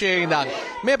ප්‍රදේශයේ ඉඳන්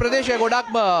මේ ප්‍රදේශය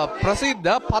ගොඩක්ම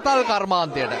ප්‍රසිද්ධ පතල්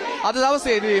කර්මාන්තයට අද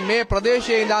දවසේදී මේ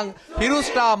ප්‍රදේශයේ ඉඳන් හිරු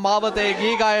ස්ටාර් මාවතේ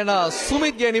ගී ගායන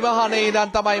සුමිත්ගේ නිවහනේ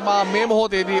ඉඳන් තමයි මා මේ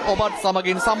මොහොතේදී ඔබත්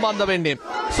සමගින් සම්බන්ධ වෙන්නේ.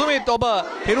 සුමිත් ඔබ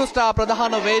හිරු ස්ටාර්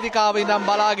ප්‍රධාන වේදිකාවේ ඉඳන්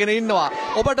බලාගෙන ඉන්නවා.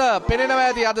 ඔබට පෙනෙනවා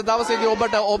ඇති අද දවසේදී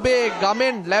ඔබට ඔබේ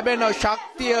ගමෙන් ලැබෙන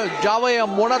ශක්තිය ජවය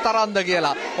මොනතරම්ද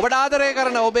කියලා. ඔබට ආදරය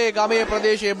කරන ඔබේ ගමේ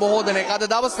ප්‍රදේශයේ බොහෝ දෙනෙක් අද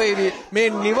දවසේදී මේ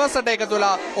නිවසට එකතු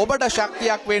වෙලා ඔබට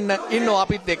ශක්තියක් වෙන්න ඉන්නවා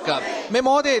අපිත් එක්ක. මේ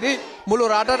මොහොතේදී මුළු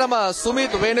රටටම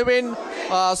සුමිත් වෙනුවෙන්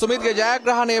සුමිත්ගේ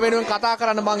ජයග්‍රහණය වෙනුවෙන් කතා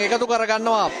කරන්න මම එකතු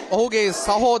කරගන්නවා ඔහුගේ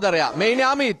සහෝදරයා. මේ ඉන්නේ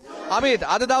අමිත්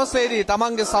අද දවසේදී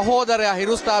තමන්ගේ සහෝදරයා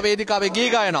හිරු ස්ටාර් වේදිකාවේ ගී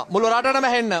ගායනවා. මුළු රටටම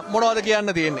ඇහෙන්න මොනවද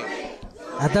කියන්න තියෙන්නේ?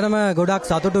 ඇත්තටම ගොඩක්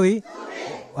සතුටුයි.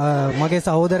 මගේ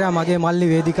සහෝදරයා මගේ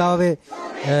මල්ලි වේදිකාවේ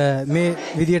මේ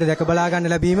විදියට දැක බලා ගන්න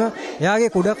ලැබීම. එයාගේ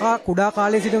කුඩා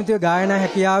කාලයේ සිටම තියෙන ගායනා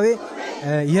හැකියාවේ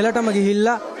ඉහළටම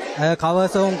ගිහිල්ලා කවර්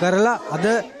සෝන් කරලා අද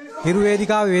හිරු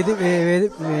වේදිකාවේ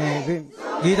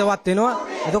ගීතවත් වෙනවා.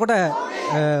 එතකොට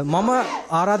මම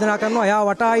ආරාධනා කරනවා එයා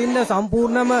වටා ඉන්න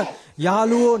සම්පූර්ණම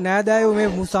යහළුවෝ නෑදෑයෝ මේ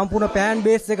සම්පූර්ණ පෑන්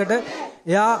බේස් එකට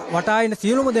එයා වටා ඉන්න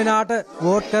සියලුම දෙනාට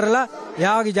වෝට් කරලා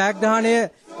එයාගේ ජයග්‍රහණය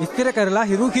ස්ථිර කරලා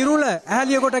හිරු කිරුල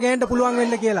ඇහැලියගොඩ ගේන්න පුළුවන්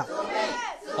වෙන්න කියලා.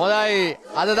 හොඳයි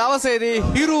අද දවසේදී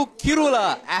හිරු කිරුල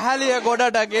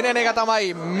ඇහැලියගොඩට ගෙනෙන එක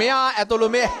තමයි මෙයා ඇතුළු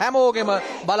මේ හැමෝගෙම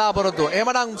බලාපොරොත්තුව.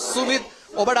 එහෙමනම් සුමිත්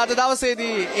ඔබට අද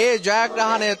දවසේදී ඒ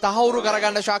ජයග්‍රහණය තහවුරු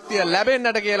කරගන්න ශක්තිය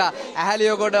ලැබෙන්නට කියලා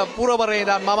ඇහැලියගොඩ පුරවරේ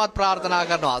ඉඳන් මමත් ප්‍රාර්ථනා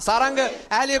කරනවා. සාරංග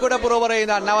ඇහැලියගොඩ පුරවරේ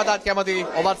ඉඳන් නැවතත් කැමති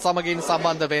ඔබත් සමගින්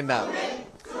සම්බන්ධ වෙන්න.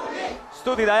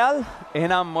 ස්තුති දයාල්.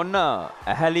 එහෙනම් මොන්න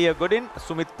ඇහැලියගොඩින්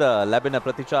සුමිත් ලැබෙන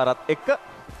ප්‍රතිචාරත් එක්ක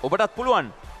ඔබටත් පුළුවන්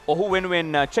ඔහු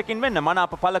වෙනුවෙන් චෙකින් වෙන්න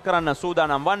මනාප පළ කරන්න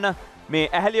සූදානම් වන්න මේ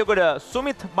ඇහැලියගොඩ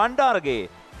සුමිත් බණ්ඩාරගේ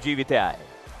ජීවිතයයි.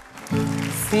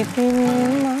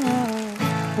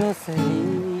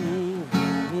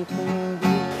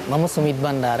 මම සුමිත්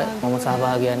බණ්ඩාර මම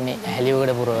සහභාගී වන්නේ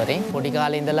ඇහැලියගොඩ පුරවරෙන්. පොඩි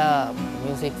කාලේ ඉඳලා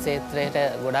මියුසික් ක්ෂේත්‍රයට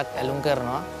ගොඩක් ඇලුම්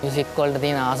කරනවා. මියුසික් වලට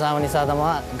තියෙන ආසාව නිසා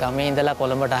තමයි ගමේ ඉඳලා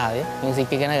කොළඹට ආවේ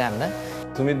මියුසික් ඉගෙන ගන්න.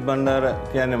 සුමිත් බණ්ඩාර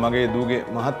කියන්නේ මගේ දූගේ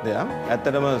මහත්තයා.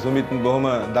 ඇත්තටම සුමිත් බොහොම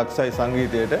දක්ෂයි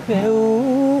සංගීතයට.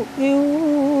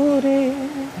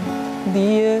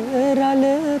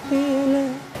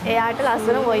 එයාට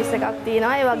ලස්සන වොයිස් එකක්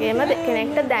තියෙනවා. ඒ වගේම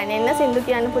කෙනෙක්ට දැනෙන්න සින්දු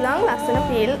කියන්න පුළුවන් ලස්සන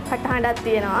ෆීල් කටහඬක්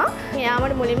තියෙනවා.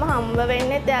 එයාමට මුලින්ම හම්බ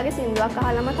වෙන්නේත් එයාගේ සින්දුවක්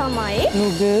අහලම තමයි.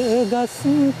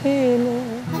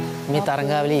 මේ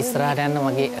තරඟාවලිය ඉස්සරහට යන්න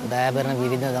මගේ දයාබරන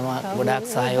විරිඳ තමයි ගොඩාක්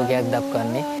සහයෝගයක්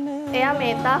දක්වන්නේ. එයා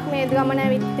මේ තාක් මේ ගමන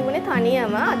ඇවිත් තිබුණේ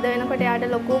තනියම. අද වෙනකොට එයාට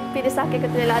ලොකු පිරිසක්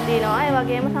එකතු වෙලා දිනවා. ඒ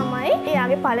වගේම තමයි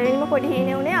එයාගේ පළවෙනිම පොඩි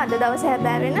හීනේ උනේ අද දවසේ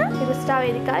හැබෑවෙන හිරු ස්ටාර්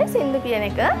වේදිකාවේ සින්දු කියන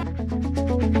එක.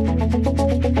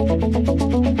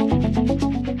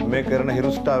 මේ කරන හිරු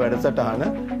ස්ටාර් වැඩසටහන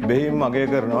බෙහෙවින්ම අගය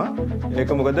කරනවා. ඒක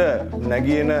මොකද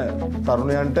නැගින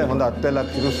තරුණයන්ට හොඳ අත්වැලක්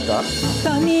හිරු ස්ටාර්.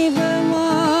 තනිවම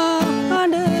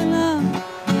අඬන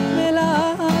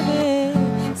වෙලාවේ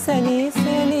සැලී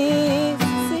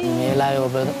මේ වෙලාවේ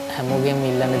ඔබ හැමෝගෙම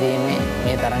ඉල්ලන්න තියෙන්නේ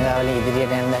මේ තරඟාවලිය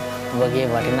ඉදිරියට යන්න ඔබගේ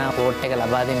වටිනා සපෝට් එක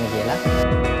ලබා දෙන්න කියලා.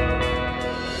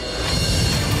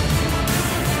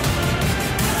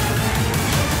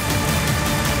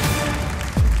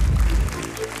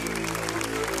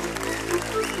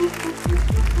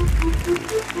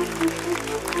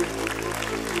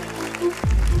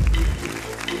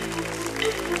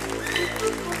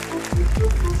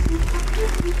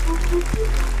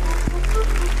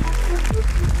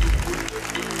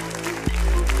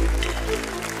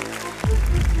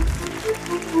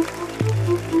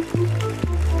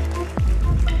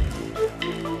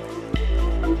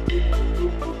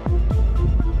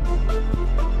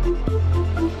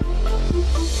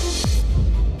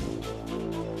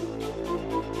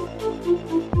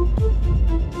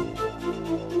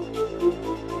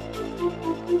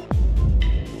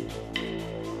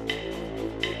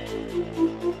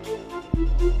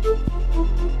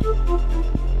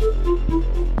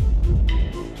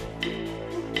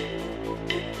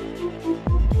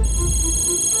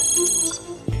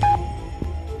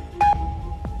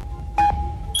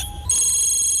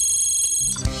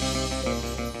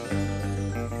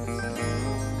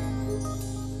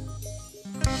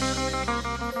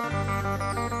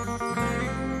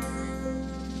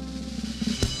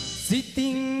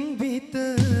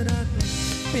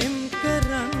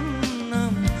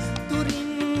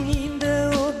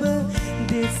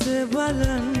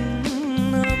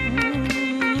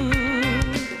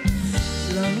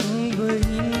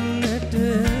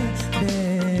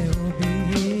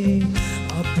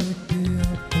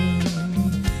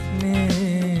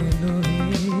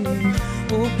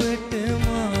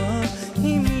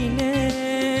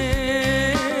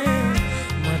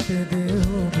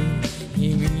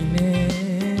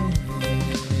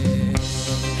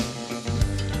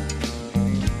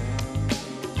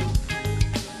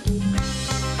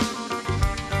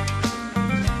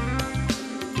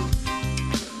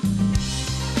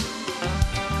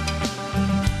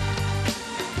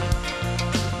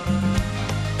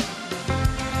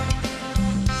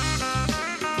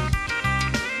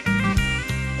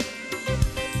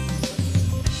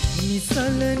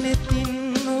 කල නෙතින්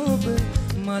ඔබ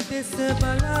මදෙස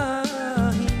බලා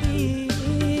හිඳී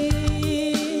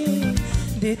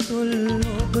දෙතුල්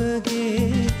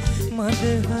ඔබගේ මද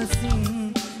හසින්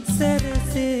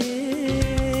සැරසේ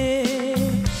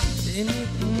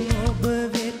දෙනෙක් ඔබ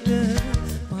වෙත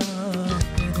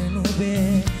පාකරනු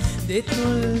බෑ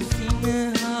දෙතුල්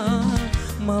සිනහා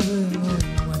මවනු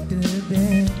මට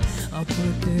බෑ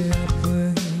අපට අප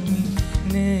හිමි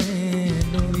නෑ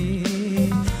නොවේ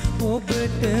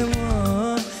ඔබට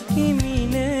මා හිමි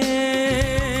නෑ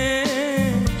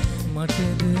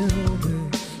මටද ඔබ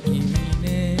හිමි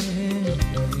නෑ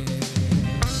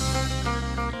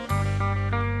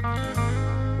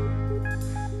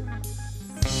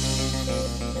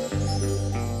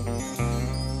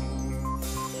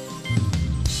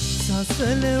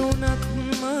සසල වුණත්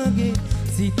මගේ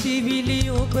සිතිවිලි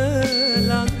ඔබ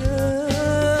ළඟ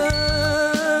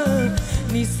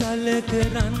නිසල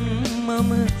කරන්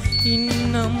මම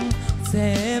ඉන්නම්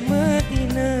සෑම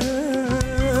දින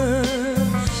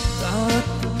තාත්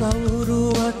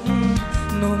කවුරුවත්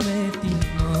නොමැති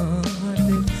මාද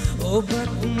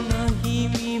ඔබත්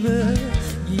නහිමිව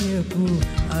ගියපු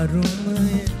අරුමය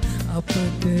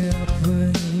අපට අප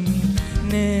හිමි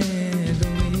නෑ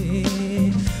ලොවේ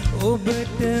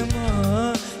ඔබට මා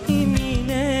හිමි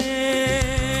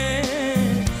නෑ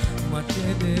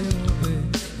මටද ඔබ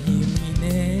හිමි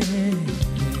නෑ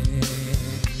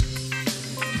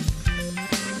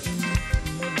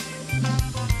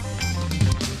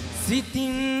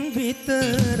සිතින්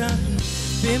විතරක්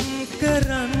පෙම්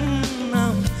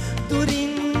කරන්නම්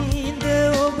දුරින් ඉඳ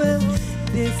ඔබ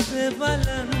දෙස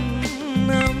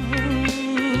බලන්නම්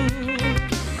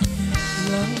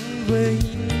ලංව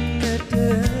ඉන්නට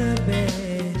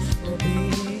බෑ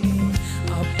ඔබේ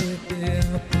අපට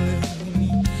අප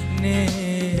හිමි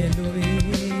නෑ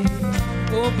ලොවේ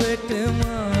ඔබට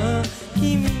මා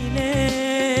හිමි නෑ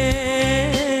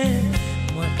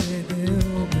මටද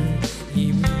ඔබ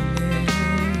හිමි නෑ.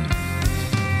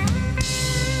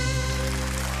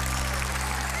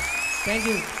 Thank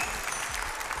you.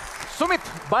 සුමිත්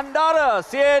බණ්ඩාර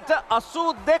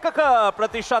 82%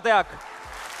 ප්‍රතිශතයක්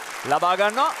ලබා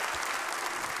ගන්නවා.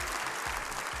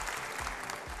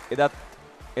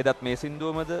 එදත් මේ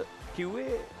සින්දුවමද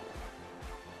කිව්වේ?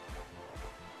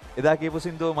 එදා කියපු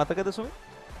සින්දුව මතකද සුමිත්?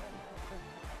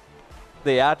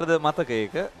 එයාටද මතක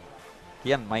ඒක?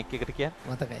 කියන්න මයික් එකට කියන්න.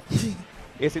 මතකයි.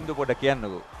 ඒ සින්දුව පොඩ්ඩක්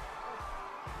කියන්නකෝ.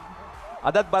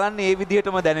 අදත් බලන්න ඒ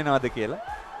විදිහටම දැනෙනවද කියලා.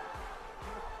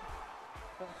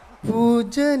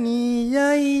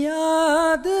 පූජනීයයි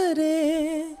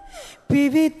ආදරේ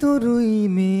පිවිතුරුයි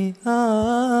මේ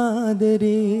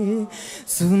ආදරේ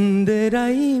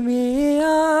සුන්දරයි මේ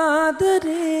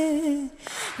ආදරේ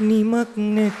නිමක්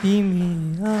නැති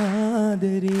මේ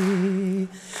ආදරේ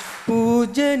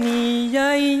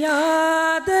පූජනීයයි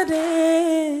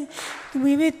ආදරේ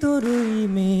විවිතුරුයි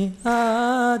මේ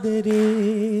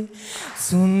ආදරේ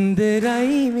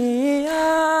සුන්දරයි මේ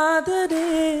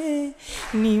ආදරේ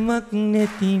නිමක්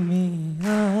නැති මේ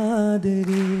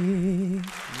ආදරේ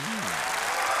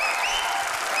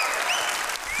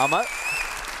අමල්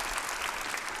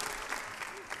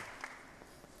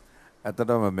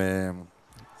ඇත්තටම මේ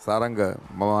සාරංග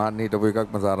මම අහන්න හිටපු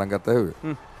එකක්ම සාරංගත් ඇහුවේ.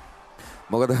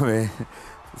 මොකද මේ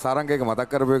සාරංග එක මතක්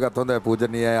කරපු එකත් හොඳයි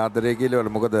පූජනීය ආදරය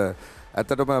කියලා. මොකද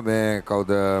ඇත්තටම මේ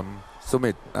කවුද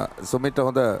සුමිත්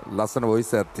හොඳ ලස්සන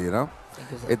වොයිස් එකක් තියෙනවා.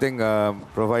 ඉතින්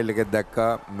ප්‍රොෆයිල් එකෙත්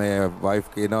දැක්කා මේ වයිෆ්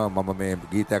කියනවා මම මේ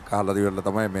ගීතයක් අහලා ඉවරලා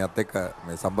තමයි මේත් එක්ක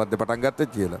මේ සම්බන්ධය පටන් ගත්තේ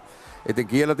කියලා. ඉතින්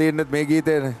කියලා තියෙන්නේ මේ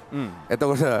ගීතේනේ.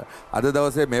 එතකොට අද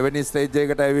දවසේ මෙවැනි ස්ටේජ්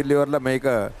එකකට ඇවිල්ලා ඉවරලා මේක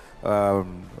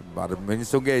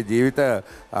මිනිස්සුන්ගේ ජීවිත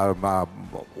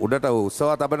උඩට උත්සව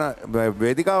තබන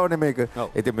වේදිකාවනේ මේක.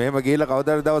 ඉතින් මෙහෙම ගිහිල්ලා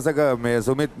කවදාද දවසක මේ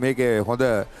සුමිත් මේකේ හොඳ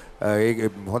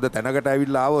තැනකට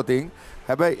ඇවිල්ලා ආවොත්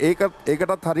හැබැයි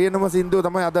ඒකටත් හරියනම සින්දුව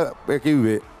තමයි අද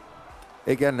කිව්වේ.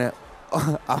 ඒ කියන්නේ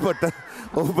අපට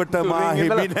ඔබට මා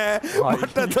හිමි නෑ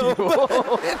මටද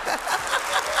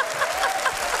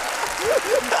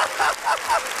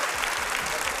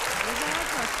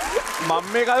මම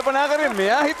මේ කල්පනා කරේ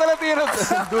මෙයා හිතලා තියෙන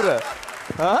දුර.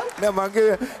 නෑ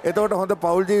මගේ එතකොට හොඳ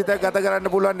පෞල් ජීවිතයක් ගත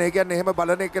කරන්න පුළුවන්. ඒ කියන්නේ එහෙම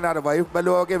බලන එක්කෙනා අර වයිෆ්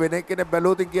බැලුවා වගේ වෙන එක්කෙනෙක්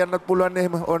බැලුවොත් කියන්නත් පුළුවන්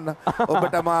එහෙම. ඔන්න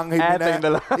ඔබට මාං හිමි නෑ.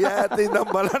 ඈත ඉඳන්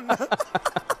බලන්න.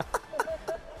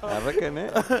 අරකනේ.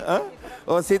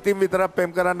 ඔය සිතින් විතරක් පෙම්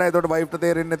කරන්න. එතකොට වයිෆ්ට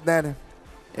තේරෙන්නෙත් නෑනේ.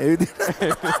 ඒ විදිහට.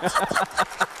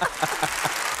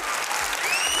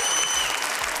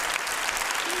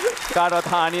 කාටවත්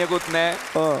හානියකුත් නෑ.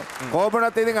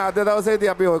 කොහොමවත් ඉතින් අද දවසේදී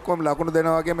අපි ඔක්කොම ලකුණු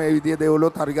දෙනවා වගේ මේ විදිය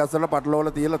දෙවලොත් හරි ගස්සලා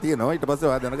පටලවලා තියලා තියෙනවා. ඊට පස්සේ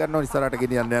ඔයා දැනගන්නවා ඉස්සරහට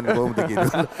ගෙනියන්න යන්නේ කොහොමද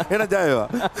කියලා. එහෙනම් ජය වේවා.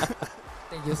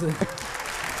 Thank you sir.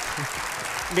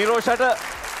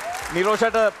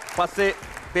 නිරෝෂට පස්සේ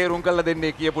තේරුම් කරලා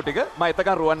දෙන්නේ කියපු ටික මම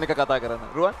එතකන් රුවන් එක කතා කරන්න.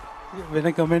 රුවන්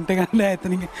වෙන කමෙන්ට් එකක් නැහැ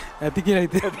එතනින් ඇති කියලා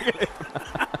හිතේ.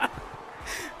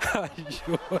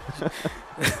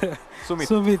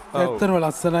 සුමිත් ඇත්තටම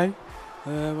ලස්සනයි.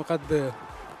 මොකද්ද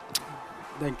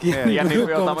දැන් කියන්නේ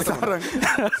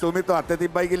සුමිත් අතේ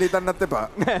තිබ්බයි කියලා හිතන්නත් එපා.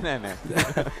 නෑ.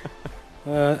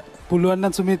 පුළුවන්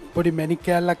නම් සුමිත් පොඩි මැනික්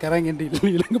කෑල්ලක් අරන් එන්න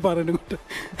ඊළඟ පරණකොට.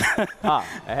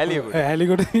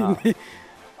 ඇහැලිකොට ඉන්නේ.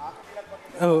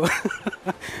 ඔව්.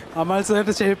 අමල්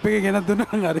සර්ට ෂේප් එක ගෙනත්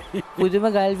දුන්නා නම් හරි. පුදුම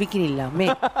ගල් විකිනිලා මේ.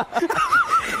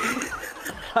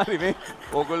 හරි මේ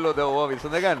ඕගොල්ලෝ දැන් ඕවා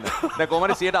විසඳ ගන්න. දැන්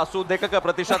කොහමද 82%ක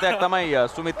ප්‍රතිශතයක් තමයි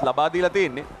සුමිත් ලබා දීලා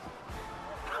තියෙන්නේ.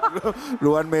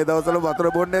 රුවන් මේ දවස්වල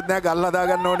වතුර බොන්නෙත් නෑ ගල් හදා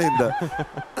ගන්න ඕනේ හින්දා.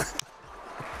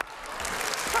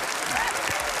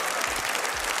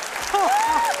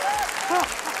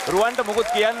 රුවන්ට මොකුත්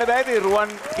කියන්න බෑ ඉතින් රුවන්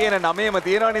කියන නමේම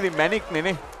තියෙනවනේ ඉතින් මැනික්නේ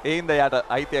නේ. ඒ හින්දා යාට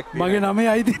අයිතියක් තියෙනවා. මගේ නමේ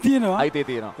අයිතිය තියෙනවා. අයිතිය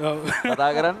තියෙනවා.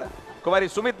 කතා කරන්න. කොහමද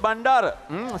සුමිත් බණ්ඩාර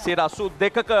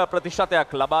 82%ක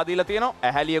ප්‍රතිශතයක් ලබා දීලා තියෙනවා.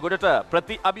 ඇහැලියගොඩට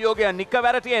ප්‍රති අභියෝගය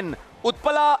නිකවැරටියෙන්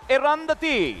උත්පලා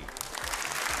එරන්දති.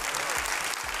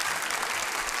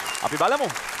 අපි බලමු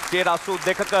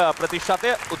 82%ක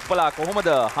ප්‍රතිශතය උත්පලා කොහොමද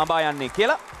හඹා යන්නේ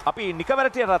කියලා. අපි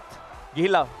නිකවැරටියටත්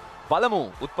ගිහිල්ලා බලමු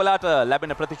උත්පලාට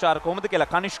ලැබෙන ප්‍රතිචාර කොහොමද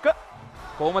කියලා. කනිෂ්ක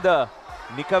කොහොමද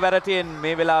නිකවැරටියෙන්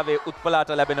මේ වෙලාවේ උත්පලාට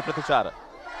ලැබෙන ප්‍රතිචාර?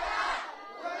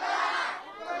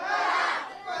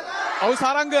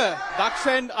 අවසාරංග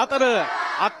දක්ෂයන් අතර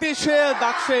අතිශය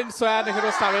දක්ෂයන් සොයන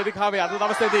හිරු ස්ටාර් වේදිකාවේ අද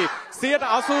දවසේදී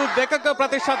 82%ක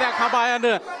ප්‍රතිශතයක් හඹා යන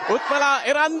උත්පලා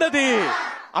එරන්දති.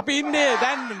 අපි ඉන්නේ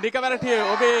දැන් නිකවැරටිය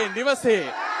ඔබේ නිවසේ.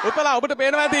 උත්පලා ඔබට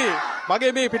පේනවා ඇති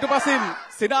මගේ මේ පිටුපසින්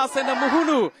සිනාසෙන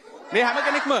මුහුණු මේ හැම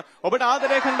කෙනෙක්ම ඔබට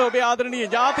ආදරය කරන ඔබේ ආදරණීය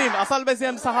ඥාතීන්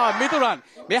අසල්වැසියන් සහ මිතුරන්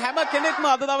මේ හැම කෙනෙක්ම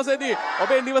අද දවසේදී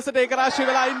ඔබේ නිවසට ඒකරාශී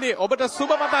වෙලා ඉන්නේ ඔබට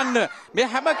සුබ පතන්න. මේ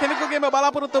හැම කෙනෙකුගේම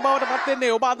බලාපොරොත්තු බවට පත්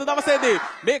වෙන්නේ ඔබ අද දවසේදී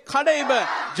මේ කඩේම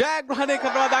ජයග්‍රහණය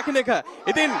කරනවා දකින්න එක.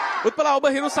 ඉතින් උත්පලා ඔබ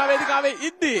හිරු ස්ටාර් වේදිකාවේ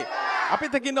ඉද්දී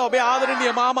අපිට ඉන්න ඔබේ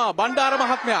ආදරණීය මාමා බණ්ඩාර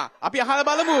මහත්මයා අපි අහලා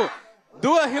බලමු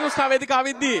දුව හිරු ස්ටාර්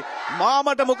වේදිකාවේ ඉද්දී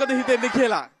මාමට මොකද හිතෙන්නේ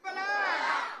කියලා.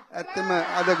 ඇත්තම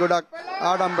අද ගොඩක්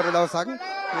ආඩම්බර දවසක්.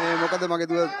 මොකද මගේ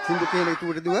දුව සින්දු කියන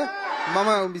ඉතුරුට දුව මම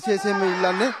විශේෂයෙන්ම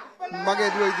ඉල්ලන්නේ මගේ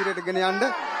දුව ඉදිරියට ගෙන යන්න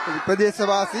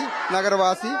ප්‍රදේශවාසී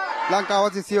නගරවාසී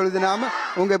ලංකාවාසී සියලු දෙනාම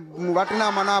උන්ගේ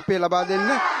වටිනා මනාපය ලබා දෙන්න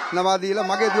ලබා දීලා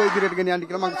මගේ දුව ඉදිරියට ගෙන යන්න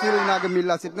කියලා මම සියලු දෙනාගෙන්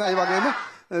ඉල්ලා සිටිනවා. ඒ වගේම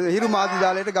හිරු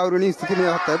මාධ්‍යාලයට ගෞරවනීය ස්තුතිමය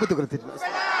වත්ත පුතු කර සිටිනවා.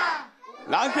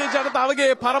 ලාංකේය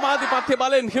ජනතාවගේ පරමාධිපත්‍ය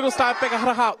බලෙන් හිරු ස්ටාර් එක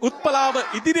හරහා උත්පලාව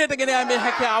ඉදිරියට ගෙන යාමේ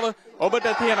හැකියාව ඔබට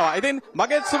තියෙනවා. ඉතින්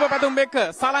මගේ සුබ පැතුම් එක්ක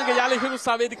සලංග යාලි හිරු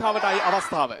ස්ටාර් වේදිකාවටයි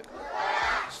අවස්ථාව.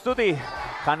 ස්තුතියි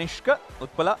කනිෂ්ක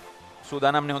උත්පලා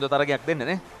සූදානම්නේ හොඳ තරගයක් දෙන්න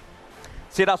නේ.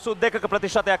 82%ක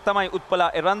ප්‍රතිශතයක් තමයි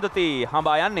උත්පලා එරන්දති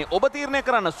හඹා යන්නේ. ඔබ තීරණය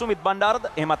කරන්න සුමිත් බණ්ඩාරද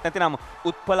එහෙමත් නැතිනම්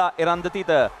උත්පලා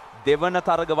එරන්දතිට දෙවන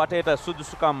තරග වටේට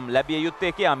සුදුසුකම් ලැබිය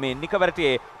යුත්තේ කියා මේ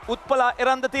නිකවැරටියේ උත්පලා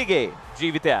එරන්දතිගේ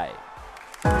ජීවිතයයි.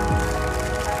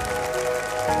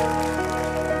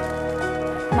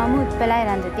 මම උත්පලා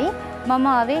එරන්දති. මම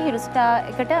ආවේ හිරු ස්ටාර්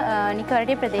එකට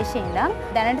නිකවැරටිය ප්‍රදේශයේ ඉඳන්.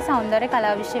 දැනට සෞන්දර්ය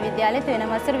කලා විශ්වවිද්‍යාලයේ තුන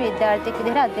වසර විද්‍යාර්ථියෙක්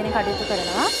විදිහට අධ්‍යයන කටයුතු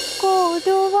කරනවා.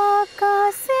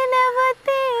 කෝදුවාකාසේ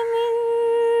නැවතෙමින්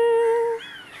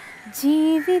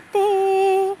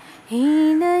ජීවිතේ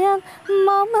හීනයක්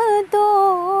මම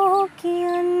දෝ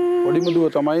කියන්නේ. පොඩිම දුව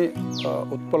තමයි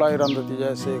උත්පලා එරන්දති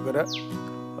ජයසේකර.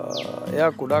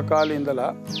 එයා කුඩා කාලේ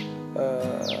ඉඳලා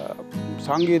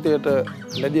සංගීතයට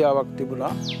ලැබියාවක්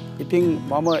තිබුණා. ඉතින්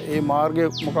මම ඒ මාර්ගය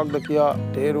මොකක්ද කියා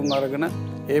තේරුම් අරගෙන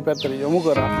ඒ පැත්තට යොමු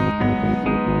කරා.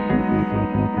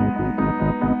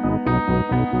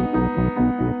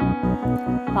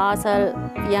 පාසල්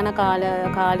යන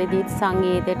කාලෙදී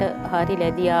සංගීතයට හරි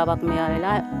ලැබියාවක් මෙයා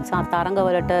වෙලා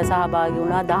තරඟවලට සහභාගී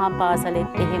වුණා. දහම්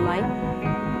පාසලෙත් එහෙමයි.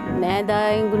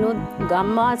 නෑදෑයන්ගුණුත්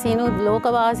ගම්වාසීනුත්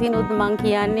ලෝකවාසීනුත් මං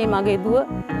කියන්නේ මගේ දුව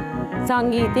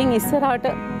සංගීතයෙන් ඉස්සරහට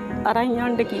අරන්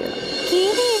යන්න කියලා.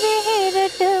 කිරි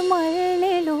වෙහෙරට මල්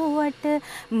නෙළුවට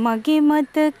මගේ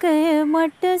මතකය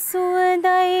මට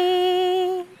සුවඳයි.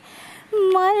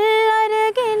 මල්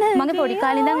අරගෙන මගේ පොඩි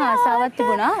කාලේ ඉඳන් ආසාවක්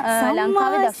තිබුණා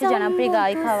ලංකාවේ දක්ෂ ජනප්‍රිය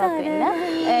ගායිකාවක් වෙන්න.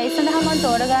 ඒ සඳහා මම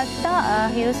තෝරගත්තා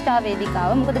හිරු ස්ටාර් වේදිකාව.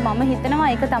 මොකද මම හිතනවා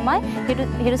ඒක තමයි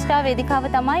හිරු ස්ටාර් වේදිකාව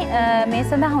තමයි මේ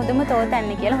සඳහා හොඳම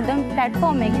තෝතැන්න කියලා, හොඳම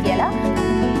ප්ලැට්ෆෝම් එක කියලා.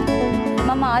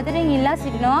 මම ආදරෙන් ඉල්ලා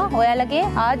සිටිනවා ඔයාලගේ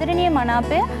ආදරණීය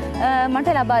මනාපය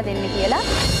මට ලබා දෙන්න කියලා.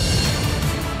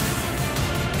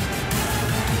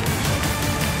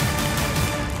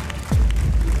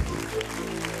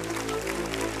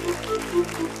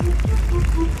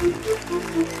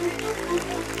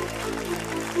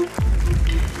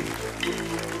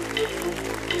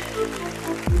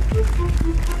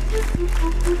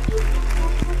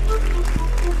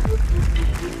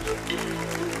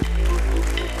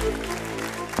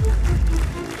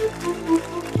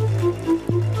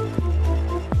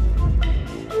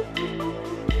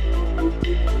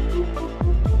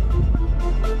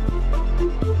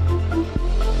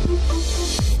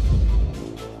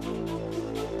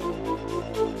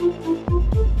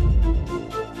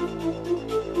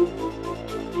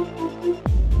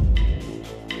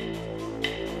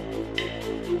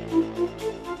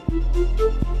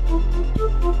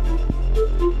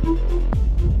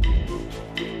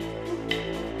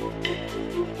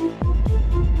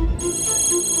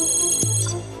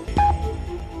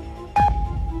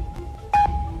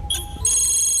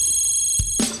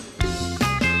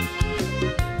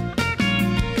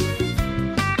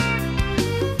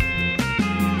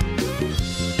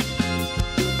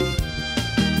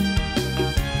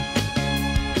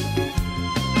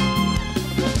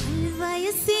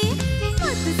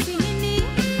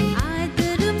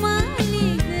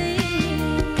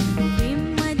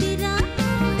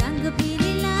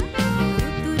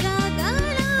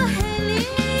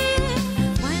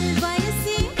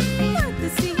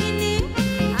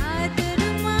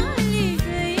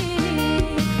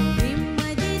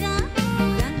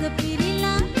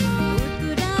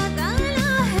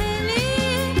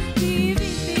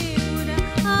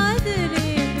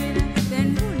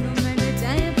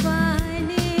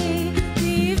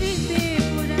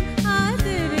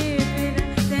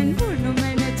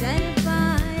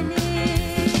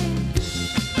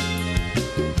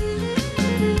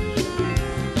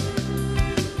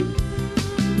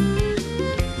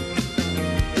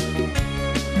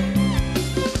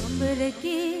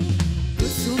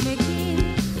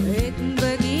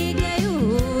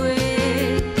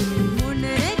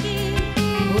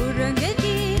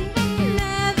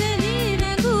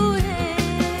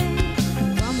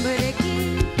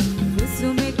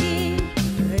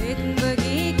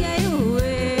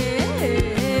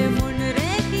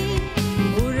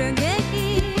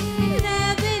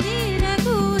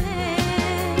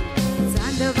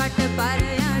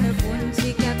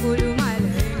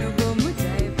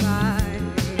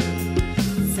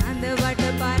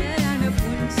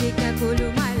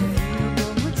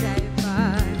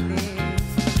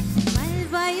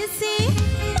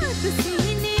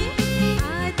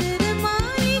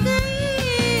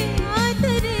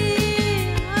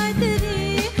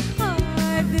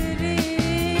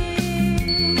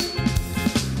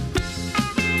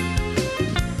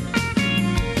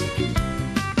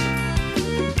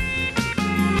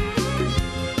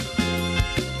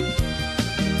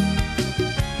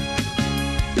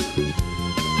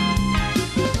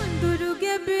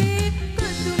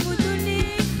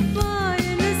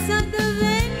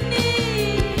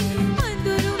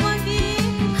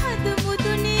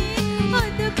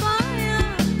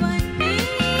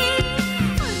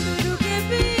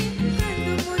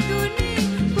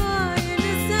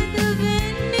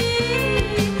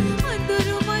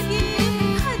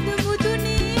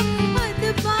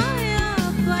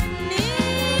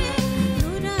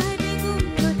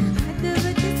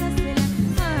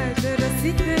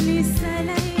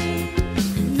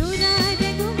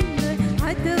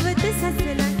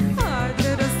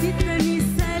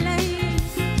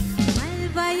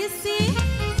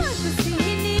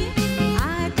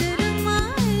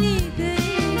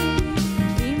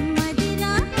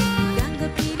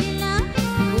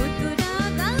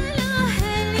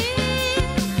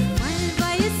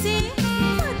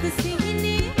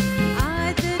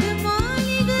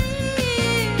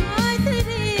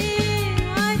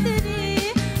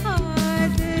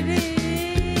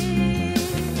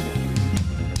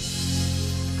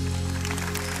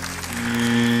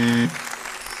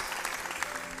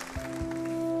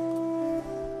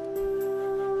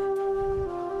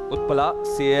 උත්පලා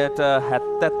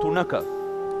 73%ක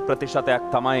ප්‍රතිශතයක්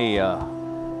තමයි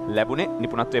ලැබුණේ.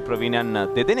 නිපුණත්වයේ ප්‍රවීණයන්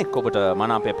දෙදෙනෙක් ඔබට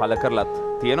මනාපය පළ කරලත්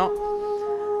තියෙනවා.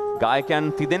 ගායකයන්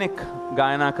 30 දෙනෙක්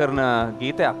ගායනා කරන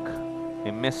ගීතයක්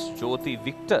MS ජෝති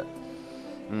වික්ටර්.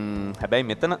 හැබැයි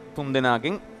මෙතන 3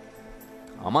 දෙනාගෙන්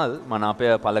අමල් මනාපය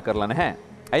පළ කරලා නැහැ.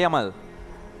 ඇයි අමල්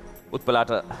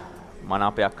උත්පලාට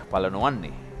මනාපයක් පළ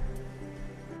නොවන්නේ?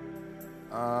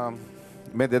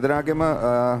 මේ දෙදෙනාගෙම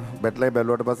බැට්ලයි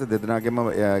බැලුවට පස්සේ දෙදෙනාගෙම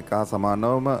එක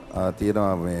සමානවම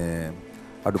තියෙනවා මේ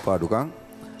අඩුපාඩුකම්.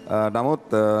 නමුත්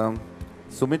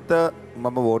සුමිත්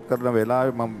මම වෝට් කරන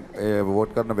වෙලාවේ මම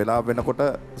වෝට් කරන වෙලාව වෙනකොට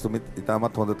සුමිත්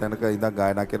ඉතාමත් හොඳ තැනක ඉඳන්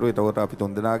ගායනා කරුවා. ඒතකොට අපි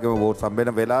තුන් දෙනාගේම වෝට්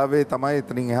සම්බෙන වෙලාවේ තමයි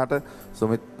එතනින් එහාට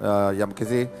සුමිත්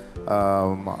යම්කිසි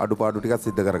අඩුපාඩු ටිකක්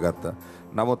සිද්ධ කරගත්තා.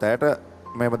 නමුත් ඇයට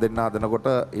මේව දෙන්න හදනකොට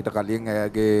ඊට කලින්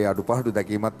ඇයගේ අඩුපාඩු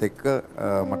දැකීමත් එක්ක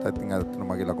මට ඉතින් අතන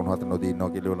මගේ ලකුණු හත නොදී ඉන්නවා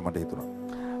කියලා මට හිතුණා.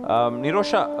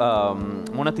 නිරෝෂ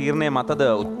මොන තීරණය මතද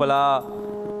උත්පලා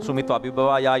සුමිත්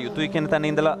අභිබවා යා යුතුයි කියන තැන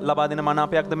ඉඳලා ලබා දෙන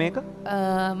මනාපයක්ද මේක?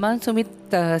 මම සුමිත්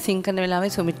සිං කරන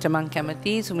වෙලාවේ සුමිත්ට මං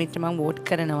කැමති. සුමිත්ට මං වෝට්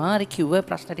කරනවා. අර කිව්ව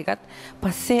ප්‍රශ්න ටිකත්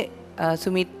පස්සේ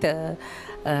සුමිත්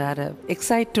අර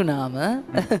එක්සයිට් වුණාම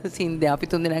සින්ද අපි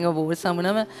තුන් දෙනාගේ වෝට්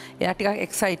සමුනම එයා ටිකක්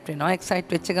එක්සයිට් වෙනවා.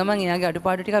 එක්සයිට් වෙච්ච ගමන් එයාගේ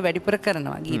අඩුපාඩු ටික වැඩිපුර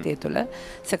කරනවා ගීතය තුළ.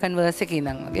 සෙකන්ඩ් වර්ස් එකේ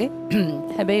ඉඳන් වගේ.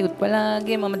 හැබැයි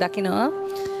උත්පලාගේ මම දකිනවා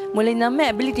මුලින්ම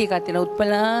ඇබිලිටි එකක්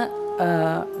තියෙනවා.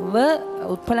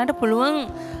 උත්පලාට පුළුවන්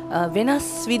වෙනස්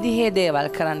විදිහේ දේවල්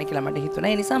කරන්න කියලා මට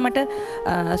හිතුණා. ඒ නිසා මට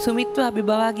සුමිත්ව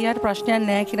අභිබවා ගියාට ප්‍රශ්නයක්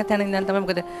නැහැ කියන තැන ඉඳන් තමයි.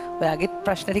 මොකද ඔයාගේ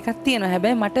ප්‍රශ්න ටිකක් තියෙනවා.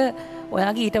 හැබැයි මට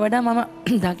ඔයාගේ ඊට වඩා මම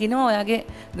දකිනවා ඔයාගේ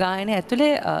ගායනය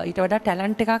ඇතුලේ ඊට වඩා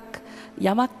ටැලන්ට් එකක්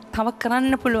යමක් තව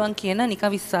කරන්න පුළුවන් කියන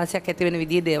නිකන් විශ්වාසයක් ඇති වෙන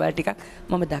විදිහේ දේවල් ටිකක්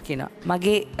මම දකිනවා.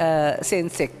 මගේ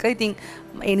සෙන්ස් එක. ඉතින්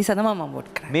ඒ නිසා තමයි මම වෝට්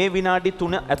කරන්නේ. මේ විනාඩි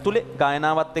 3 ඇතුලේ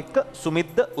ගායනාවත් එක්ක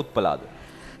සුමිත්ද උත්පලාද?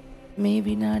 මේ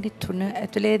විනාඩි 3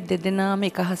 ඇතුලේ දෙදෙනාම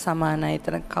එක හා සමානයි.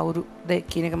 එතන කවුරුද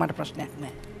කියන එක මට ප්‍රශ්නයක්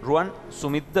නැහැ. රුවන්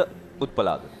සුමිත්ද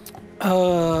උත්පලාද?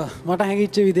 මට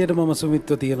හැඟිච්ච විදිහට මම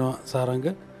සුමිත්ව තියෙනවා සාරංග.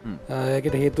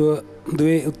 ඒකට හේතුව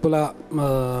දුවේ උත්පලා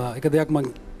එක දෙයක් මම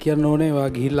කියන්න ඕනේ. ඔයා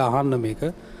ගිහිල්ලා අහන්න මේක.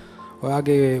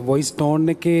 ඔයාගේ වොයිස් ටෝන්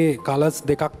එකේ කලර්ස්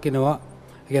දෙකක් එනවා.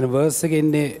 ඒ කියන්නේ වර්ස් එකේ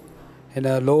ඉන්නේ එන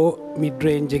ලෝ මිඩ්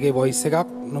රේන්ජ් එකේ වොයිස් එකක්.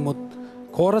 නමුත්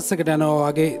කෝරස් එකට යනවා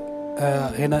වගේ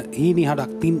එන හීනි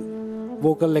හඩක් තින්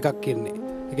වෝකල් එකක් එන්නේ.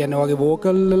 ඒ කියන්නේ වගේ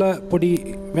වෝකල් වල පොඩි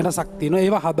වෙනසක් තියෙනවා.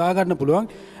 ඒවා හදා ගන්න පුළුවන්.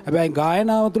 හැබැයි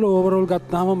ගායනාව තුළ ඕවරෝල්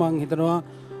ගත්තාම මම හිතනවා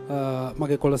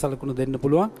මගේ කොළ සලකුණු දෙන්න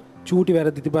පුළුවන්. චූටි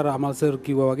වැරදි තිබර අමල් සර්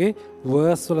කිව්වා වගේ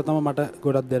වර්ස් වල තමයි මට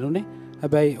ගොඩක් දැනුනේ.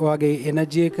 හැබැයි ඔයගේ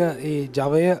එනර්ජි එක ඒ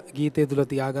ජවය ගීතය තුල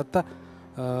තියාගත්තා.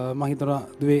 මම හිතනවා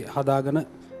දුවේ හදාගෙන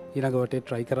ඊළඟ වටේ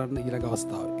try කරන්න ඊළඟ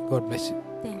අවස්ථාවේ. God bless you.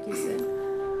 Thank you sir.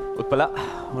 උත්පල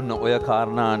ඔන්න ඔය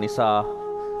කාරණා නිසා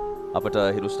අපට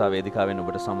හිරු ස්ටාර් වේදිකාවෙන්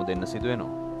ඔබට සමු දෙන්න සිදු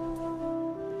වෙනවා.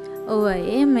 ඔව්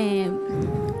ඒ මේ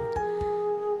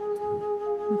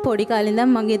පොඩි කාලේ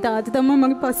ඉඳන් මගේ තාත්තා තමයි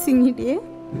මගේ පස්සින් හිටියේ.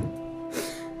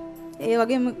 ඒ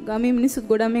වගේම ගමේ මිනිස්සුත්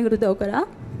ගොඩක් මේකට උදව් කරා.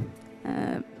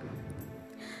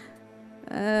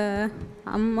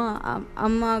 අම්මා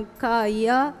අක්කා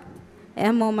අයියා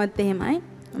හැමෝමත් එහෙමයි.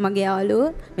 මගේ යාළුවෝ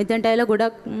මෙතනට ඇවිල්ලා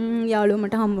ගොඩක් යාළුවෝ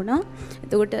මට හම්බුණා.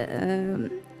 එතකොට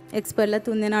එක්ස්පර්ට්ලා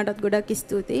තුන් දෙනාටත් ගොඩක්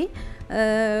ස්තුතියි.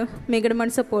 මේකට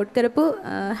මට සපෝට් කරපු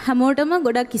හැමෝටම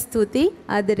ගොඩක් ස්තුතියි.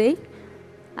 ආදරෙයි.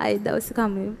 ආයෙ දවසක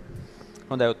හමු වෙමු.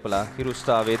 හොඳයි උත්පලා හිරු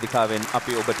ස්ටාර් වේදිකාවෙන්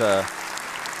අපි ඔබට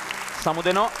සමු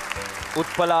දෙනවා.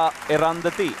 උත්පලා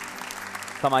එරන්දති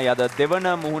තමයි අද දෙවන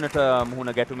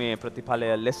මුහුණ ගැටුමේ ප්‍රතිඵලය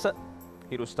ලෙස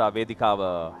හිරු ස්ටාර් වේදිකාව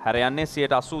හැර යන්නේ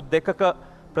 82%ක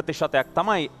ප්‍රතිශතයක්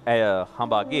තමයි ඇය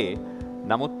හඹාගේ.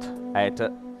 නමුත් ඇයට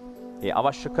ඒ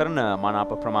අවශ්‍ය කරන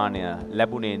මනාප ප්‍රමාණය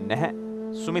ලැබුණේ නැහැ.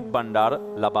 සුමිත් බණ්ඩාර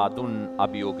ලබා දුන්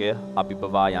අභියෝගය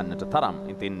අභිබවා යන්නට තරම්.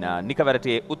 ඉතින්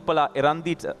නිකවැරටියේ උත්පලා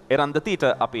එරන්දතිට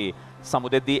අපි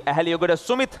සමුදෙද්දී ඇහැලියගොඩ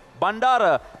සුමිත් බණ්ඩාර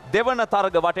දෙවන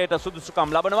තරග වටේට සුදුසුකම්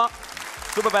ලබනවා.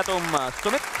 සුබ පැතුම්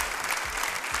සුමිත්.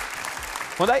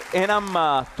 හොඳයි එහෙනම්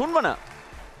තුන්වන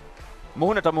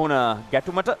මුහුණට මුහුණ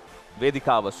ගැටුමට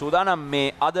වේදිකාව සූදානම්.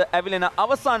 මේ අද ඇවිලෙන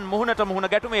අවසන් මුහුණට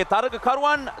මුහුණ ගැටුමේ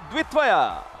තරගකරුවන් ද්විත්වය.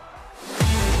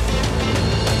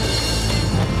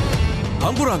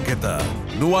 අඟුරංකෙත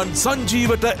නුවන්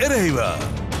සංජීවට එරෙහිව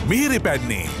මිහිරි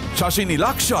පැන්නේ ශෂිනි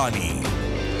ලක්ෂානී.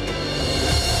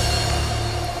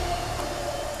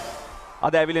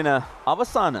 අද ඇවිලෙන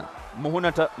අවසාන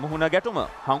මුහුණට මුහුණ ගැටුම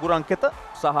හඟුරංකෙත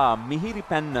සහ මිහිරි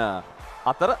පැන්න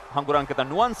අතර හඟුරංකෙත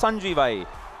නුවන් සංජීවයි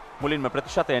මුලින්ම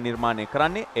ප්‍රතිශතය නිර්මාණය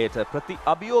කරන්නේ. ඒට ප්‍රති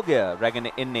අභියෝගය රැගෙන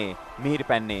එන්නේ මිහිරි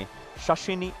පැන්නේ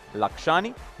ශෂිනි ලක්ෂානි.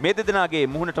 මේ දෙදෙනාගේ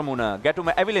මුහුණට මුහුණ ගැටුම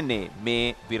ඇවිලෙන්නේ මේ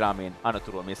විරාමයෙන්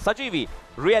අනතුරුව. මේ සජීවී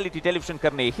රියැලිටි ටෙලිවිෂන්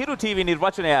කරන්නේ හිරු ටීවී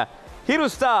නිර්වචනය හිරු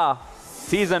ස්ටාර්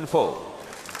සීසන් 4.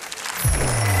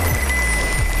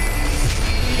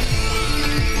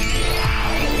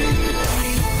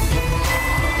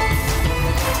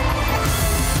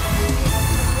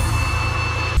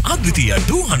 අද්විතීය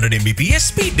 200 Mbps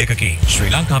ස්පීඩ් එකකින්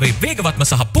ශ්‍රී ලංකාවේ වේගවත්ම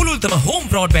සහ පුළුල්තම හෝම්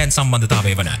බ්‍රෝඩ්බෑන්ඩ්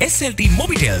සම්බන්ධතාවය වන SLT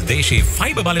මොබිටෙල් දේශීය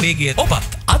ෆයිබර් බලවේගය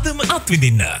ඔබත් අදම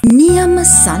අත්විඳින්න. නියම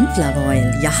sunflower oil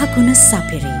යහගුණ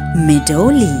සපිරි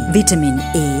මෙඩෝලි vitamin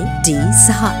A, D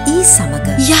සහ E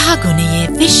සමග යහගුණයේ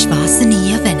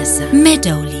විශ්වාසනීය වෙනස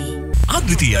මෙඩෝලි.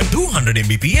 අද්විතීය 200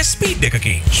 Mbps ස්පීඩ්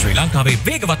එකකින් ශ්‍රී ලංකාවේ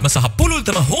වේගවත්ම සහ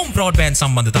පුළුල්තම හෝම් බ්‍රෝඩ්බෑන්ඩ්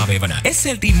සම්බන්ධතාවය වන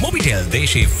SLT මොබිටෙල්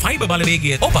දේශීය ෆයිබර්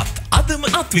බලවේගය ඔබත් අදම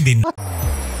අත්විඳින්න.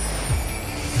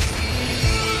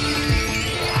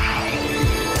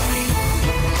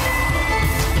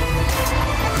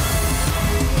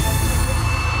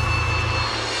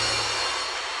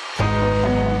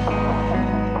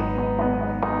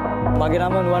 මගේ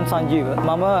නම නුවන් සංජීව.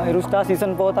 මම හිරු ස්ටාර්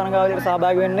සීසන් 4 තරඟාවලියට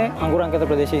සහභාගී වෙන්නේ අඟුරංකත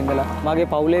ප්‍රදේශයේ ඉඳලා. මගේ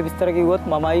පවුලේ විස්තර කිව්වොත්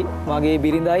මමයි මගේ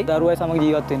බිරිඳයි දරුවයි සමග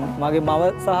ජීවත් වෙනවා. මගේ මව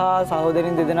සහ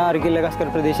සහෝදරින් දෙදෙනා රිකිල්ලගස්කර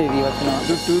ප්‍රදේශයේ ජීවත් වෙනවා.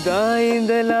 දුටුදා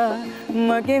ඉඳලා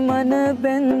මගේ මන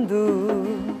බැඳු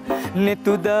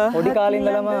නෙතුදා. පොඩි කාලේ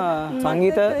ඉඳලම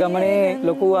සංගීත ගමනේ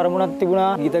ලොකු අරමුණක්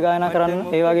තිබුණා. ගීත ගායනා කරන්න.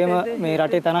 ඒ වගේම මේ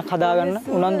රටේ තනක් හදාගන්න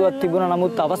උනන්දුවක් තිබුණා.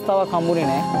 නමුත් අවස්ථාවක් හම්බුනේ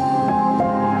නැහැ.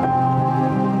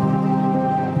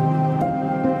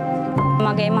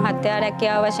 මගේ මහත්තයා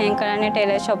රැකියාව වශයෙන් කරන්නේ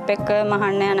ටෙලර් ෂොප් එක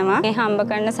මහන්න යනවා. මේ හම්බ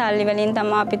කරන සල්ලි වලින්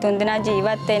තමයි අපි තුන්දෙනා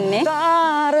ජීවත් වෙන්නේ.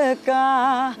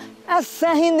 තාරකා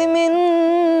අසහින්දමින්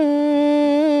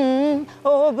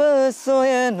ඔබ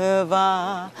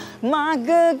සොයනවා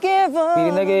මගගේව.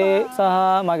 බිරිඳගේ සහ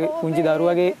මගේ පුංචි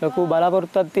දරුවගේ ලොකු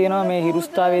බලාපොරොත්තුවක් තියෙනවා මේ හිරු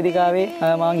ස්ටාර් වේදිකාවේ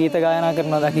මම ගීත ගායනා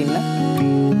කරනවා දකින්න.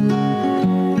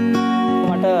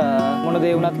 මොන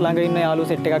දේ වුණත් ළඟ ඉන්න යාළුවෝ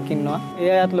සෙට් එකක් ඉන්නවා.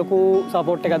 ඒ අයත් ලොකු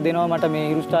සපෝට් එකක් දෙනවා මට මේ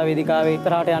හිරු ස්ටාර් වේදිකාවේ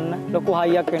ඉස්සරහට යන්න ලොකු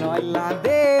හයියක් වෙනවා.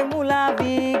 ලාදේ මුලා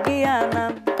වී ගියා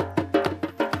නම්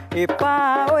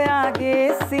එපා ඔයාගේ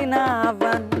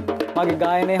සිනාවන්. මගේ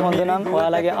ගායනය හොඳ නම්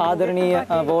ඔයාලගේ ආදරණීය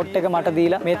වෝට් එක මට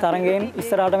දීලා මේ තරඟයෙන්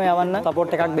ඉස්සරහටම යවන්න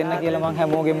සපෝට් එකක් දෙන්න කියලා මම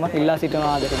හැමෝගෙම ඉල්ලා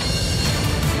සිටිනවා ආදරෙන්.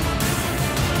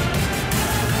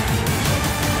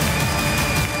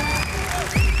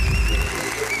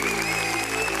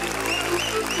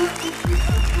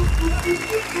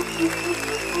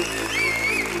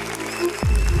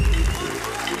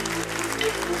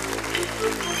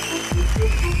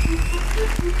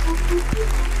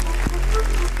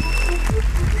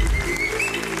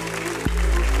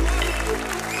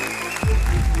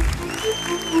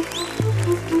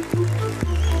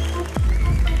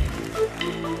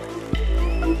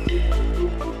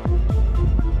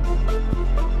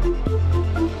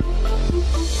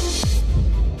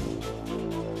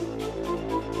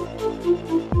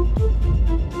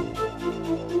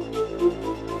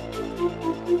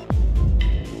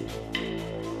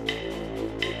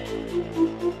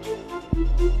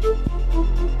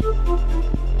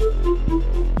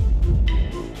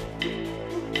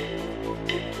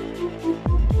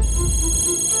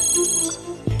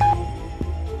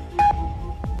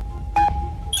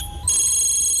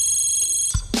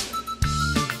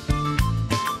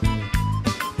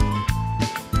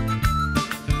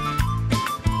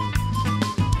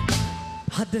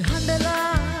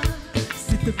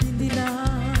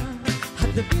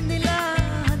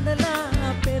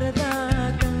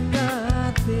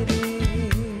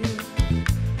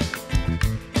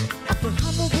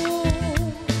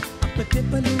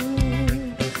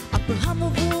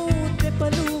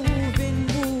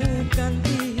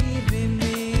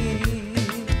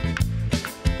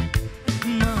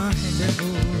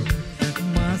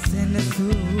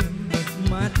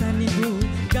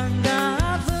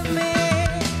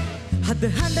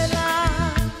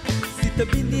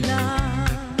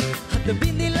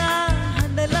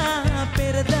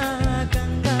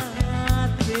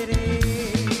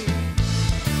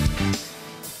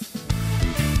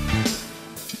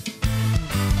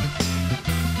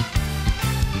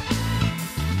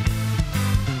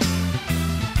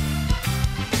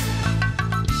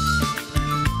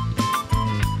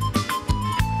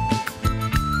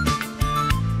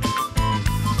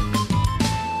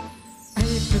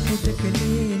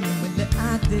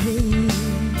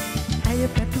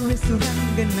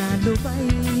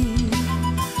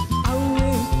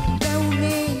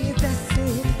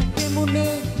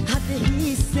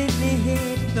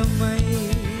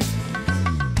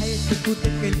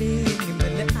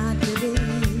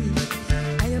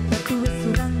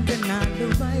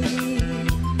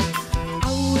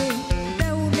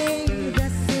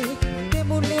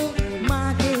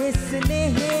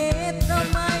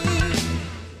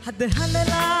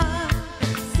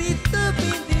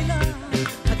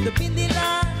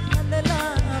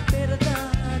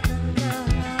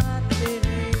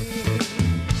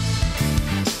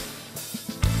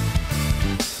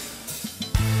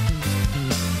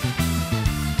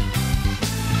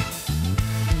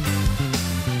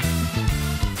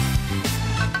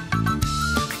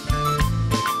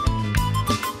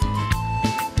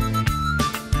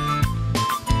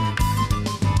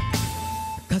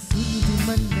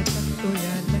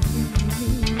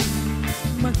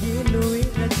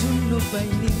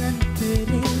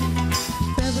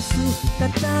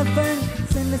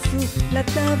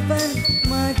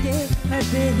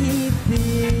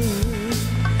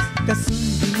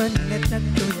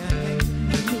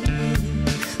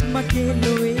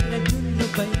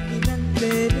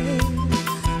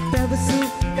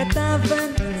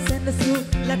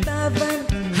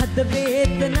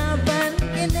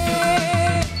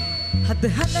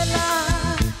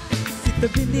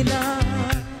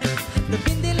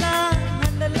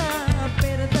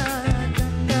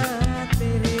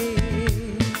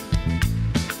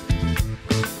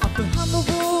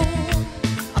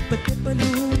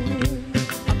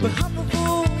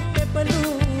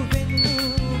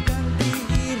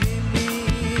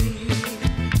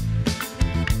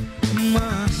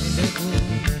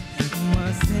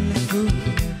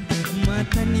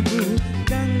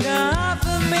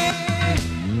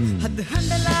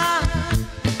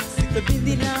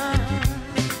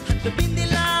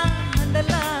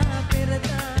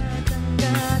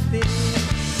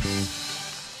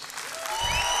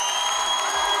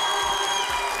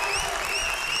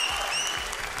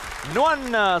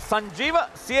 නුවන් සංජීව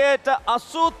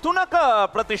 83%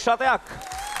 ප්‍රතිශතයක්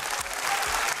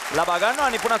ලබා ගන්නවා.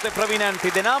 නිපුණත්වයේ ප්‍රවීණයන්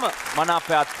තිදෙනාම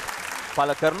මනාපයත්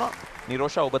පළ කරනවා.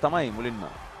 නිරෝෂා ඔබ තමයි මුලින්ම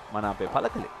මනාපය පළ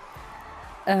කළේ.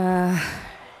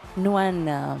 නුවන්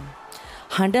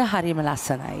හඬ හරිම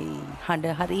ලස්සනයි.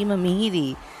 හඬ හරිම මිහිරි.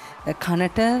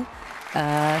 කනට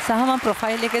සහ මම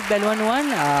ප්‍රොෆයිල් එකෙත් බැලුවා නුවන්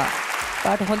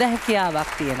ඔයාට හොඳ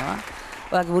හැකියාවක් තියෙනවා.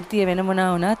 ඔයාගේ වෘත්තිය වෙන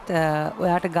මොනවා වුණත්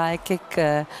ඔයාට ගායකෙක්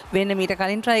වෙන්න මීට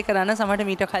කලින් try කරන්න සමහරට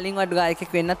මීට කලින් වඩ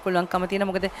ගායකෙක් වෙන්නත් පුළුවන්කම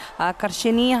තියෙනවා. මොකද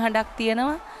ආකර්ෂණීය හඬක්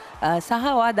තියෙනවා. සහ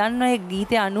ඔයා දන්න ඒ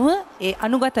ගීතය අනුව ඒ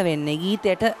අනුගත වෙන්නේ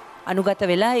ගීතයට අනුගත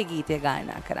වෙලා ඒ ගීතය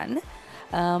ගායනා කරන්න.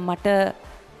 මට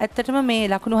ඇත්තටම මේ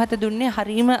ලකුණු 7 දුන්නේ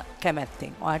හරීම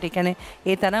කැමැත්තෙන්. ඔයාට ඒ කියන්නේ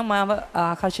ඒ තරම් මාව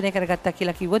ආකර්ෂණය කරගත්තා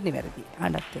කියලා කිව්වොත් නිවැරදි.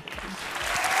 හඬත් එක්ක.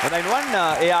 හොඳයි නුවන්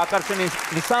ඒ ආකර්ෂණ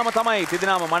නිසාම තමයි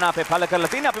තිදෙනාම මනාපය පළ කරලා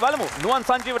තින්නේ. අපි බලමු නුවන්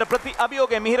සංජීවට ප්‍රති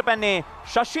අභියෝගය මිහිර පැන්නේ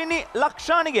ශෂිනි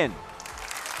ලක්ෂානිගෙන්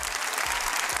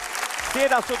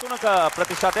 83%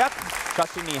 ප්‍රතිශතයක්.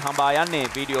 ශෂිනි හඹා යන්නේ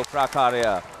වීඩියෝ ප්‍රාකාරය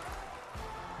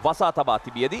වසා තබා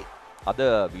තිබියදී අද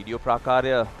වීඩියෝ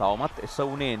ප්‍රාකාරය තවමත්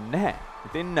එසවුනේ නැහැ.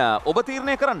 ඉතින් ඔබ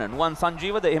තීරණය කරන්න නුවන්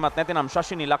සංජීවද එහෙමත් නැතිනම්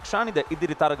ශෂිනි ලක්ෂානිද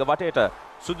ඉදිරි තරග වටේට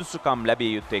සුදුසුකම්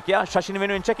ලැබිය යුත්තේ කියා ශෂිනි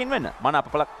වෙනුවෙන් චෙක් ඉන් වෙන්න මනාප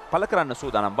පළ කරන්න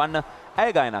සූදානම් වන්න.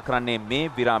 ඇය ගායනා කරන්නේ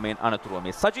මේ විරාමයෙන් අනතුරුව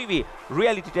මේ සජීවී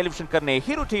රියැලිටි ටෙලිවිෂන් කරන්නේ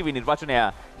හිරු ටීවී නිර්වාචනය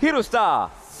හිරු ස්ටාර්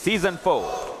සීසන්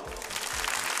 4.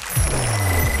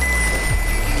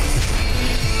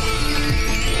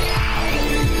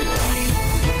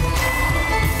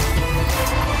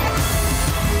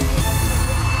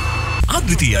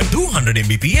 අද්විතීය 200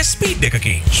 Mbps ස්පීඩ්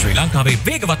එකකින් ශ්‍රී ලංකාවේ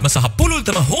වේගවත්ම සහ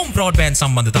පුළුල්තම හෝම් බ්‍රෝඩ්බෑන්ඩ්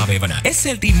සම්බන්ධතාවය වන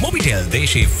SLT මොබිටෙල්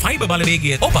දේශයේ ෆයිබර්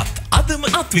බලවේගය ඔබත් අදම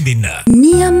අත්විඳින්න.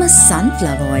 නියම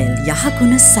සන්ෆ්ලවර් ඔයිල්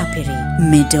යහගුණ සපිරි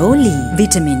මෙඩෝලි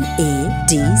විටමින් A,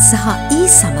 D සහ E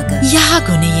සමග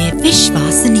යහගුණයේ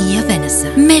විශ්වාසනීය වෙනස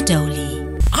මෙඩෝලි.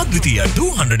 අද්විතීය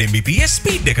 200 Mbps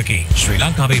ස්පීඩ් එකකින් ශ්‍රී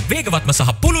ලංකාවේ වේගවත්ම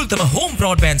සහ පුළුල්තම හෝම්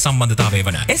බ්‍රෝඩ්බෑන්ඩ් සම්බන්ධතාවය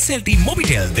වන SLT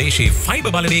මොබිටෙල් දේශයේ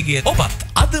ෆයිබර් බලවේගය ඔබත්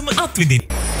අදම අත්විඳින්න.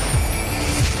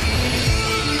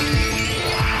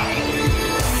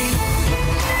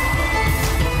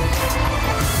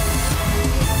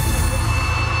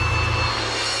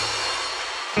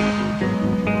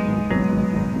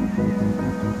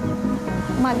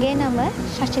 මගේ නම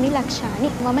ශෂිනි ලක්ෂානි.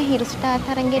 මම හිරු ස්ටාර්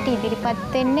තරඟයට ඉදිරිපත්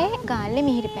වෙන්නේ ගාල්ලේ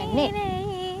මිහිරිපැන්නේ.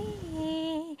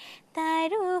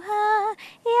 තරුහා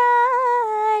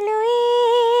යාළුයි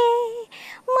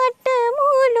මට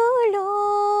මුළු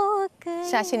ලෝක.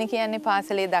 ශෂිනි කියන්නේ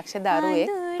පාසලේ දක්ෂ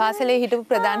දරුවෙක්. පාසලේ හිටපු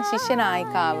ප්‍රධාන ශිෂ්‍ය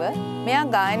නායිකාව. මෙයා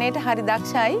ගායනයට හරි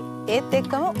දක්ෂයි. ඒත්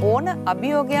එක්කම ඕන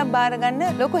අභියෝගයක් බාර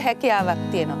ගන්න ලොකු හැකියාවක්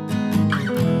තියෙනවා.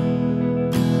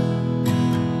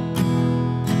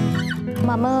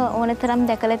 මම ඕනතරම්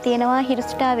දැකලා තියෙනවා හිරු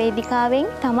ස්ටාර් වේදිකාවෙන්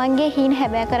තමන්ගේ හීන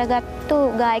හැබෑ කරගත්තු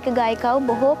ගායක ගායිකාව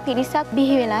බොහෝ පිරිසක්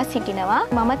බිහි වෙලා සිටිනවා.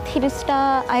 මමත් හිරු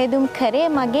ස්ටාර් අයදුම් කරේ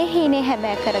මගේ හීනේ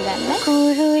හැබෑ කරගන්න.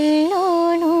 කුරුල්ලෝ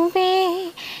නුඹේ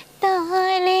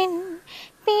තාලෙන්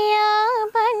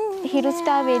පියාඹන්. හිරු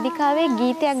ස්ටාර් වේදිකාවේ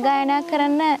ගීතයක් ගායනා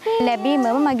කරන්න ලැබීමම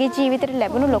මගේ ජීවිතේට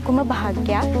ලැබුණු ලොකුම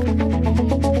භාග්‍යයක්.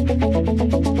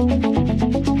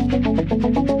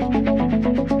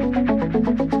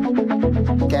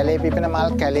 කැලේ පිපෙන මල්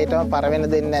කැලේටම පරවෙන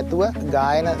දෙන්නේ නැතුව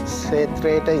ගායන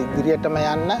ක්ෂේත්‍රයට ඉදිරියටම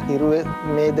යන්න හිරු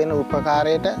මේ දෙන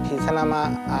උපකාරයට හිසනම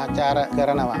ආචාර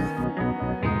කරනවා.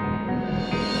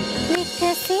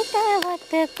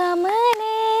 විකසිතවත කමනේ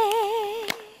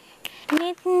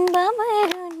නිත්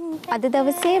බමරුන්. අද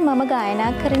දවසේ මම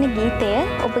ගායනා කරන ගීතය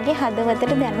ඔබගේ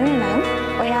හදවතට දැනුනේ නම්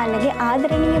ඔයාලගේ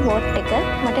ආදරණීය වෝට් එක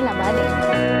මට ලබා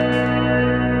දෙන්න.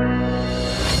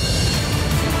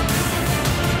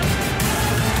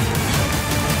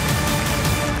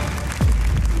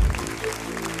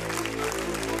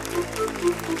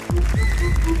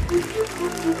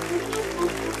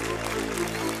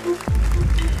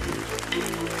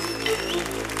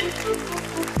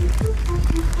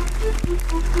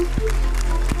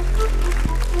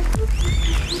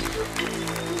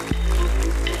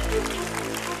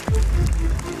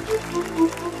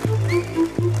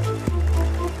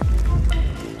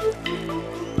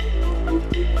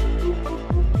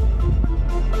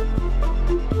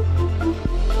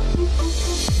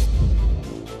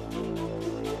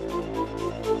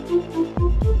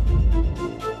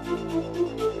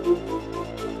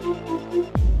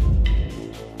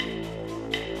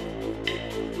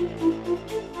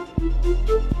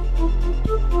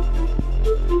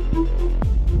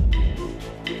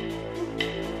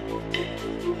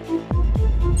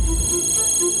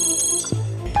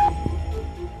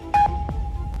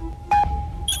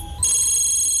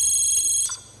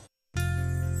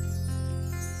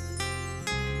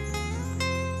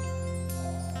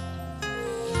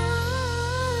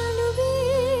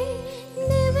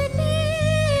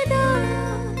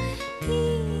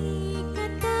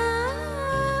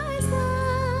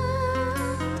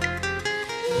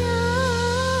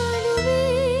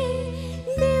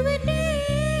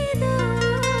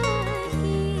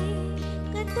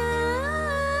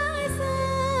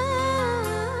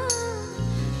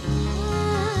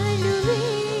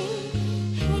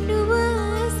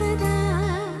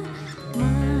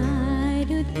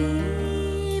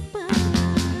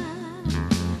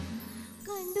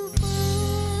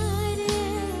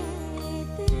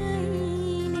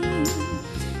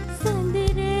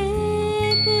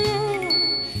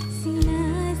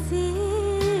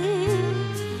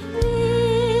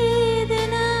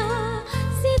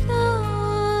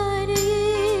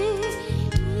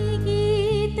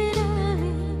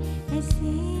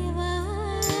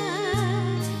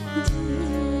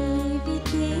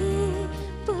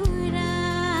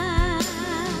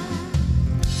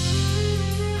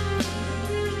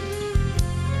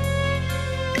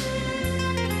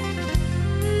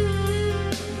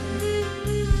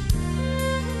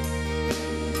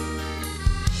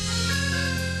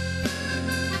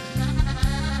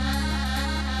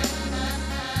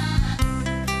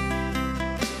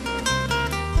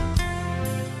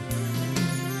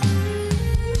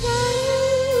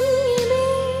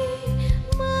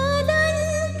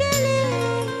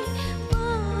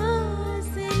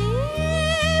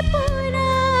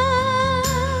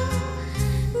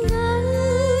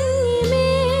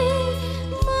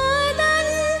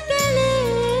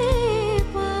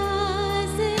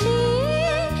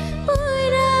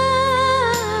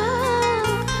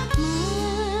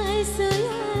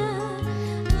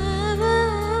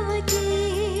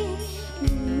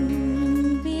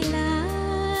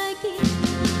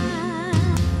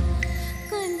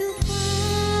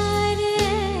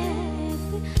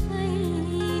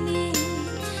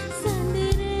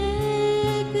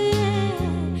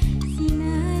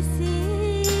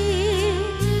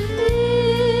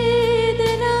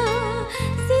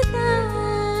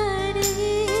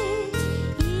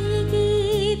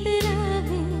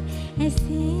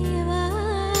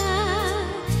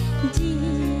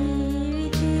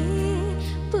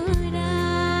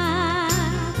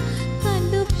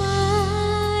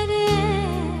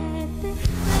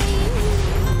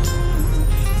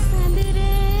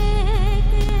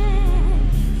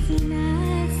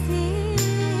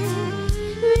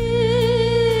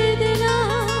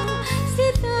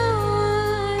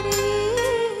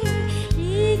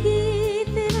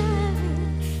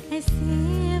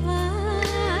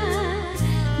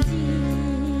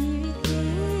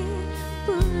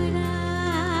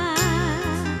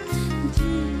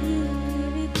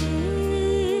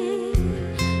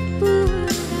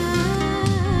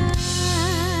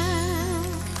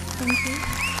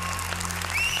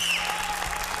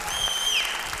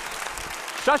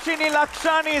 ශෂිනි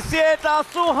ලක්ෂානි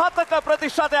 87ක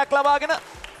ප්‍රතිශතයක් ලබාගෙන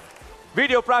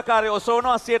වීඩියෝ ප්‍රාකාරය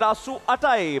ඔසවනවා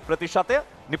 88යි ප්‍රතිශතය.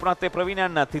 නිපුණත්වයේ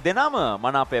ප්‍රවීණයන් තිදෙනාම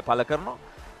මනාපය පළ කරනවා.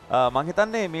 මම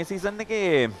හිතන්නේ මේ සීසන්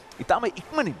එකේ ඊටම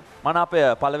ඉක්මනින් මනාපය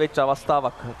පළ වෙච්ච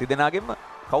අවස්ථාවක් තිදෙනාගෙම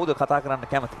කවුද කතා කරන්න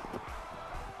කැමති?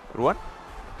 රුවන්?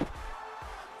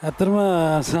 ඇත්තටම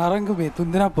සාරංග මේ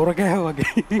තුන්දෙනා පොර කෑවා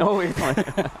වගේ. ඔව් ඒ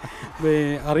තමයි.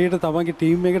 මේ හරියට තමන්ගේ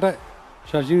ටීම් එකට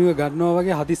ශෂිනිව ගන්නවා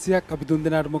වගේ හදිස්සියක් අපි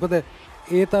තුන්දෙනාට. මොකද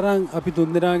ඒ තරම් අපි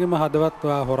තුන්දෙනාගේම හදවත්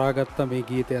හොරාගත්තා මේ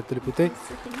ගීතය ඇතුළේ පුතේ.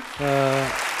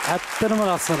 ඇත්තටම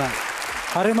ලස්සනයි.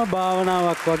 හරිම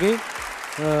භාවනාවක් වගේ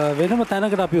වෙනම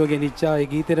තැනකට අපි වගේ නිච්චා ඒ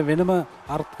ගීතේට වෙනම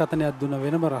අර්ථකථනයක් දුන්නා,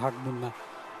 වෙනම රහක් දුන්නා.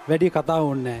 වැඩි කතා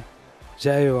වුණේ නැහැ.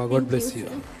 ජය වේවා. God bless you.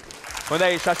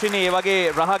 හොඳයි ශෂිනි, මේ වගේ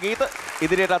රහ ගීත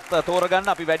ඉදිරියටත් තෝරගන්න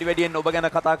අපි වැඩියෙන් ඔබ ගැන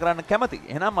කතා කරන්න කැමති.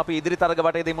 එහෙනම් අපි ඉදිරි තරග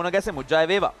වටේදී මුණ ගැසෙමු. ජය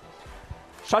වේවා.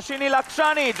 ශෂිනි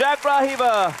ලක්ෂානි ජයග්‍රාහීව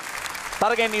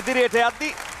තරගෙන් ඉදිරියට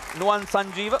යද්දී නුවන්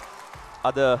සංජීව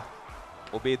අද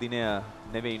ඔබේ දිනය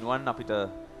නෙවෙයි නුවන් අපිට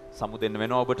සමුදෙන්න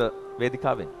වෙනවා ඔබට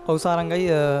වේදිකාවෙන්. ඔව් සාරංගයි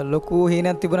ලොකු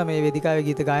හේනයක් තිබුණා මේ වේදිකාවේ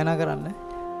ගීත ගායනා කරන්න.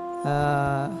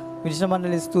 විනිශ්චය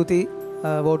මණ්ඩල ස්තුතියි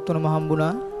වෝට් තුනම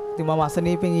හම්බුණා. ඉතින් මම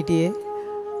අසනීපෙන් හිටියේ.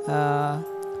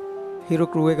 හිරු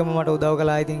ක්‍රූ එකම මට උදව්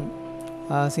කළා. ඉතින්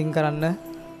සිං කරන්න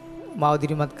මාව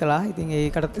දිරිමත් කළා. ඉතින්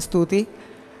ඒකට ස්තුතියි.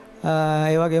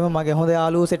 ඒ වගේම මගේ හොඳ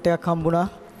යාළුවෝ සෙට් එකක් හම්බුණා.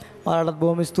 ඔයාලටත්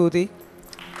බොහොම ස්තුතියි.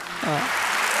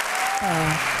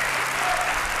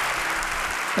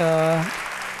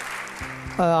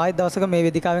 ආයෙත් දවසක මේ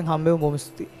වේදිකාවෙන් හම්බෙමු. බොහොම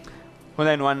ස්තුතියි.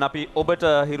 හොඳයි නුවන්, අපි ඔබට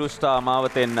හිරු ස්ටාර්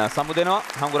මාවතෙන් සමුදෙනවා.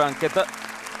 හංගුරංකෙත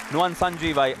නුවන්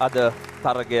සංජීවයි අද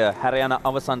තරගය හැර යන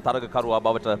අවසන් තරගකරුවා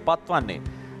බවට පත්වන්නේ.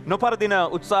 නොපරදින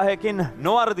උත්සාහයකින්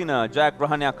නොවරදින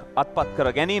ජයග්‍රහණයක් අත්පත්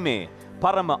කර ගැනීමේ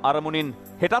පරම අරමුණින්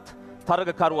හෙටත්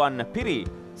තරගකරුවන් පිරි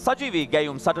සජීවී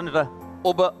ගැයුම් සටනට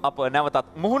ඔබ අප නැවතත්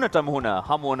මුහුණට මුහුණ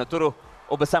හමුවන තුරු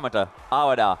ඔබ සැමට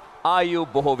ආවඩා ආයු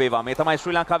බොහෝ වේවා. මේ තමයි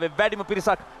ශ්‍රී ලංකාවේ වැඩිම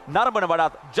පිරිසක් නරඹන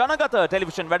වඩාත් ජනගත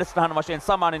ටෙලිවිෂන් වැඩසටහන වශයෙන්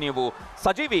සම්මානනීය වූ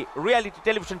සජීවී රියැලිටි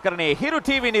ටෙලිවිෂන් කරණයේ හිරු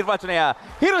TV නිර්වාචනය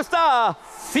හිරු ස්ටාර්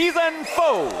සීසන්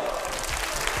 4.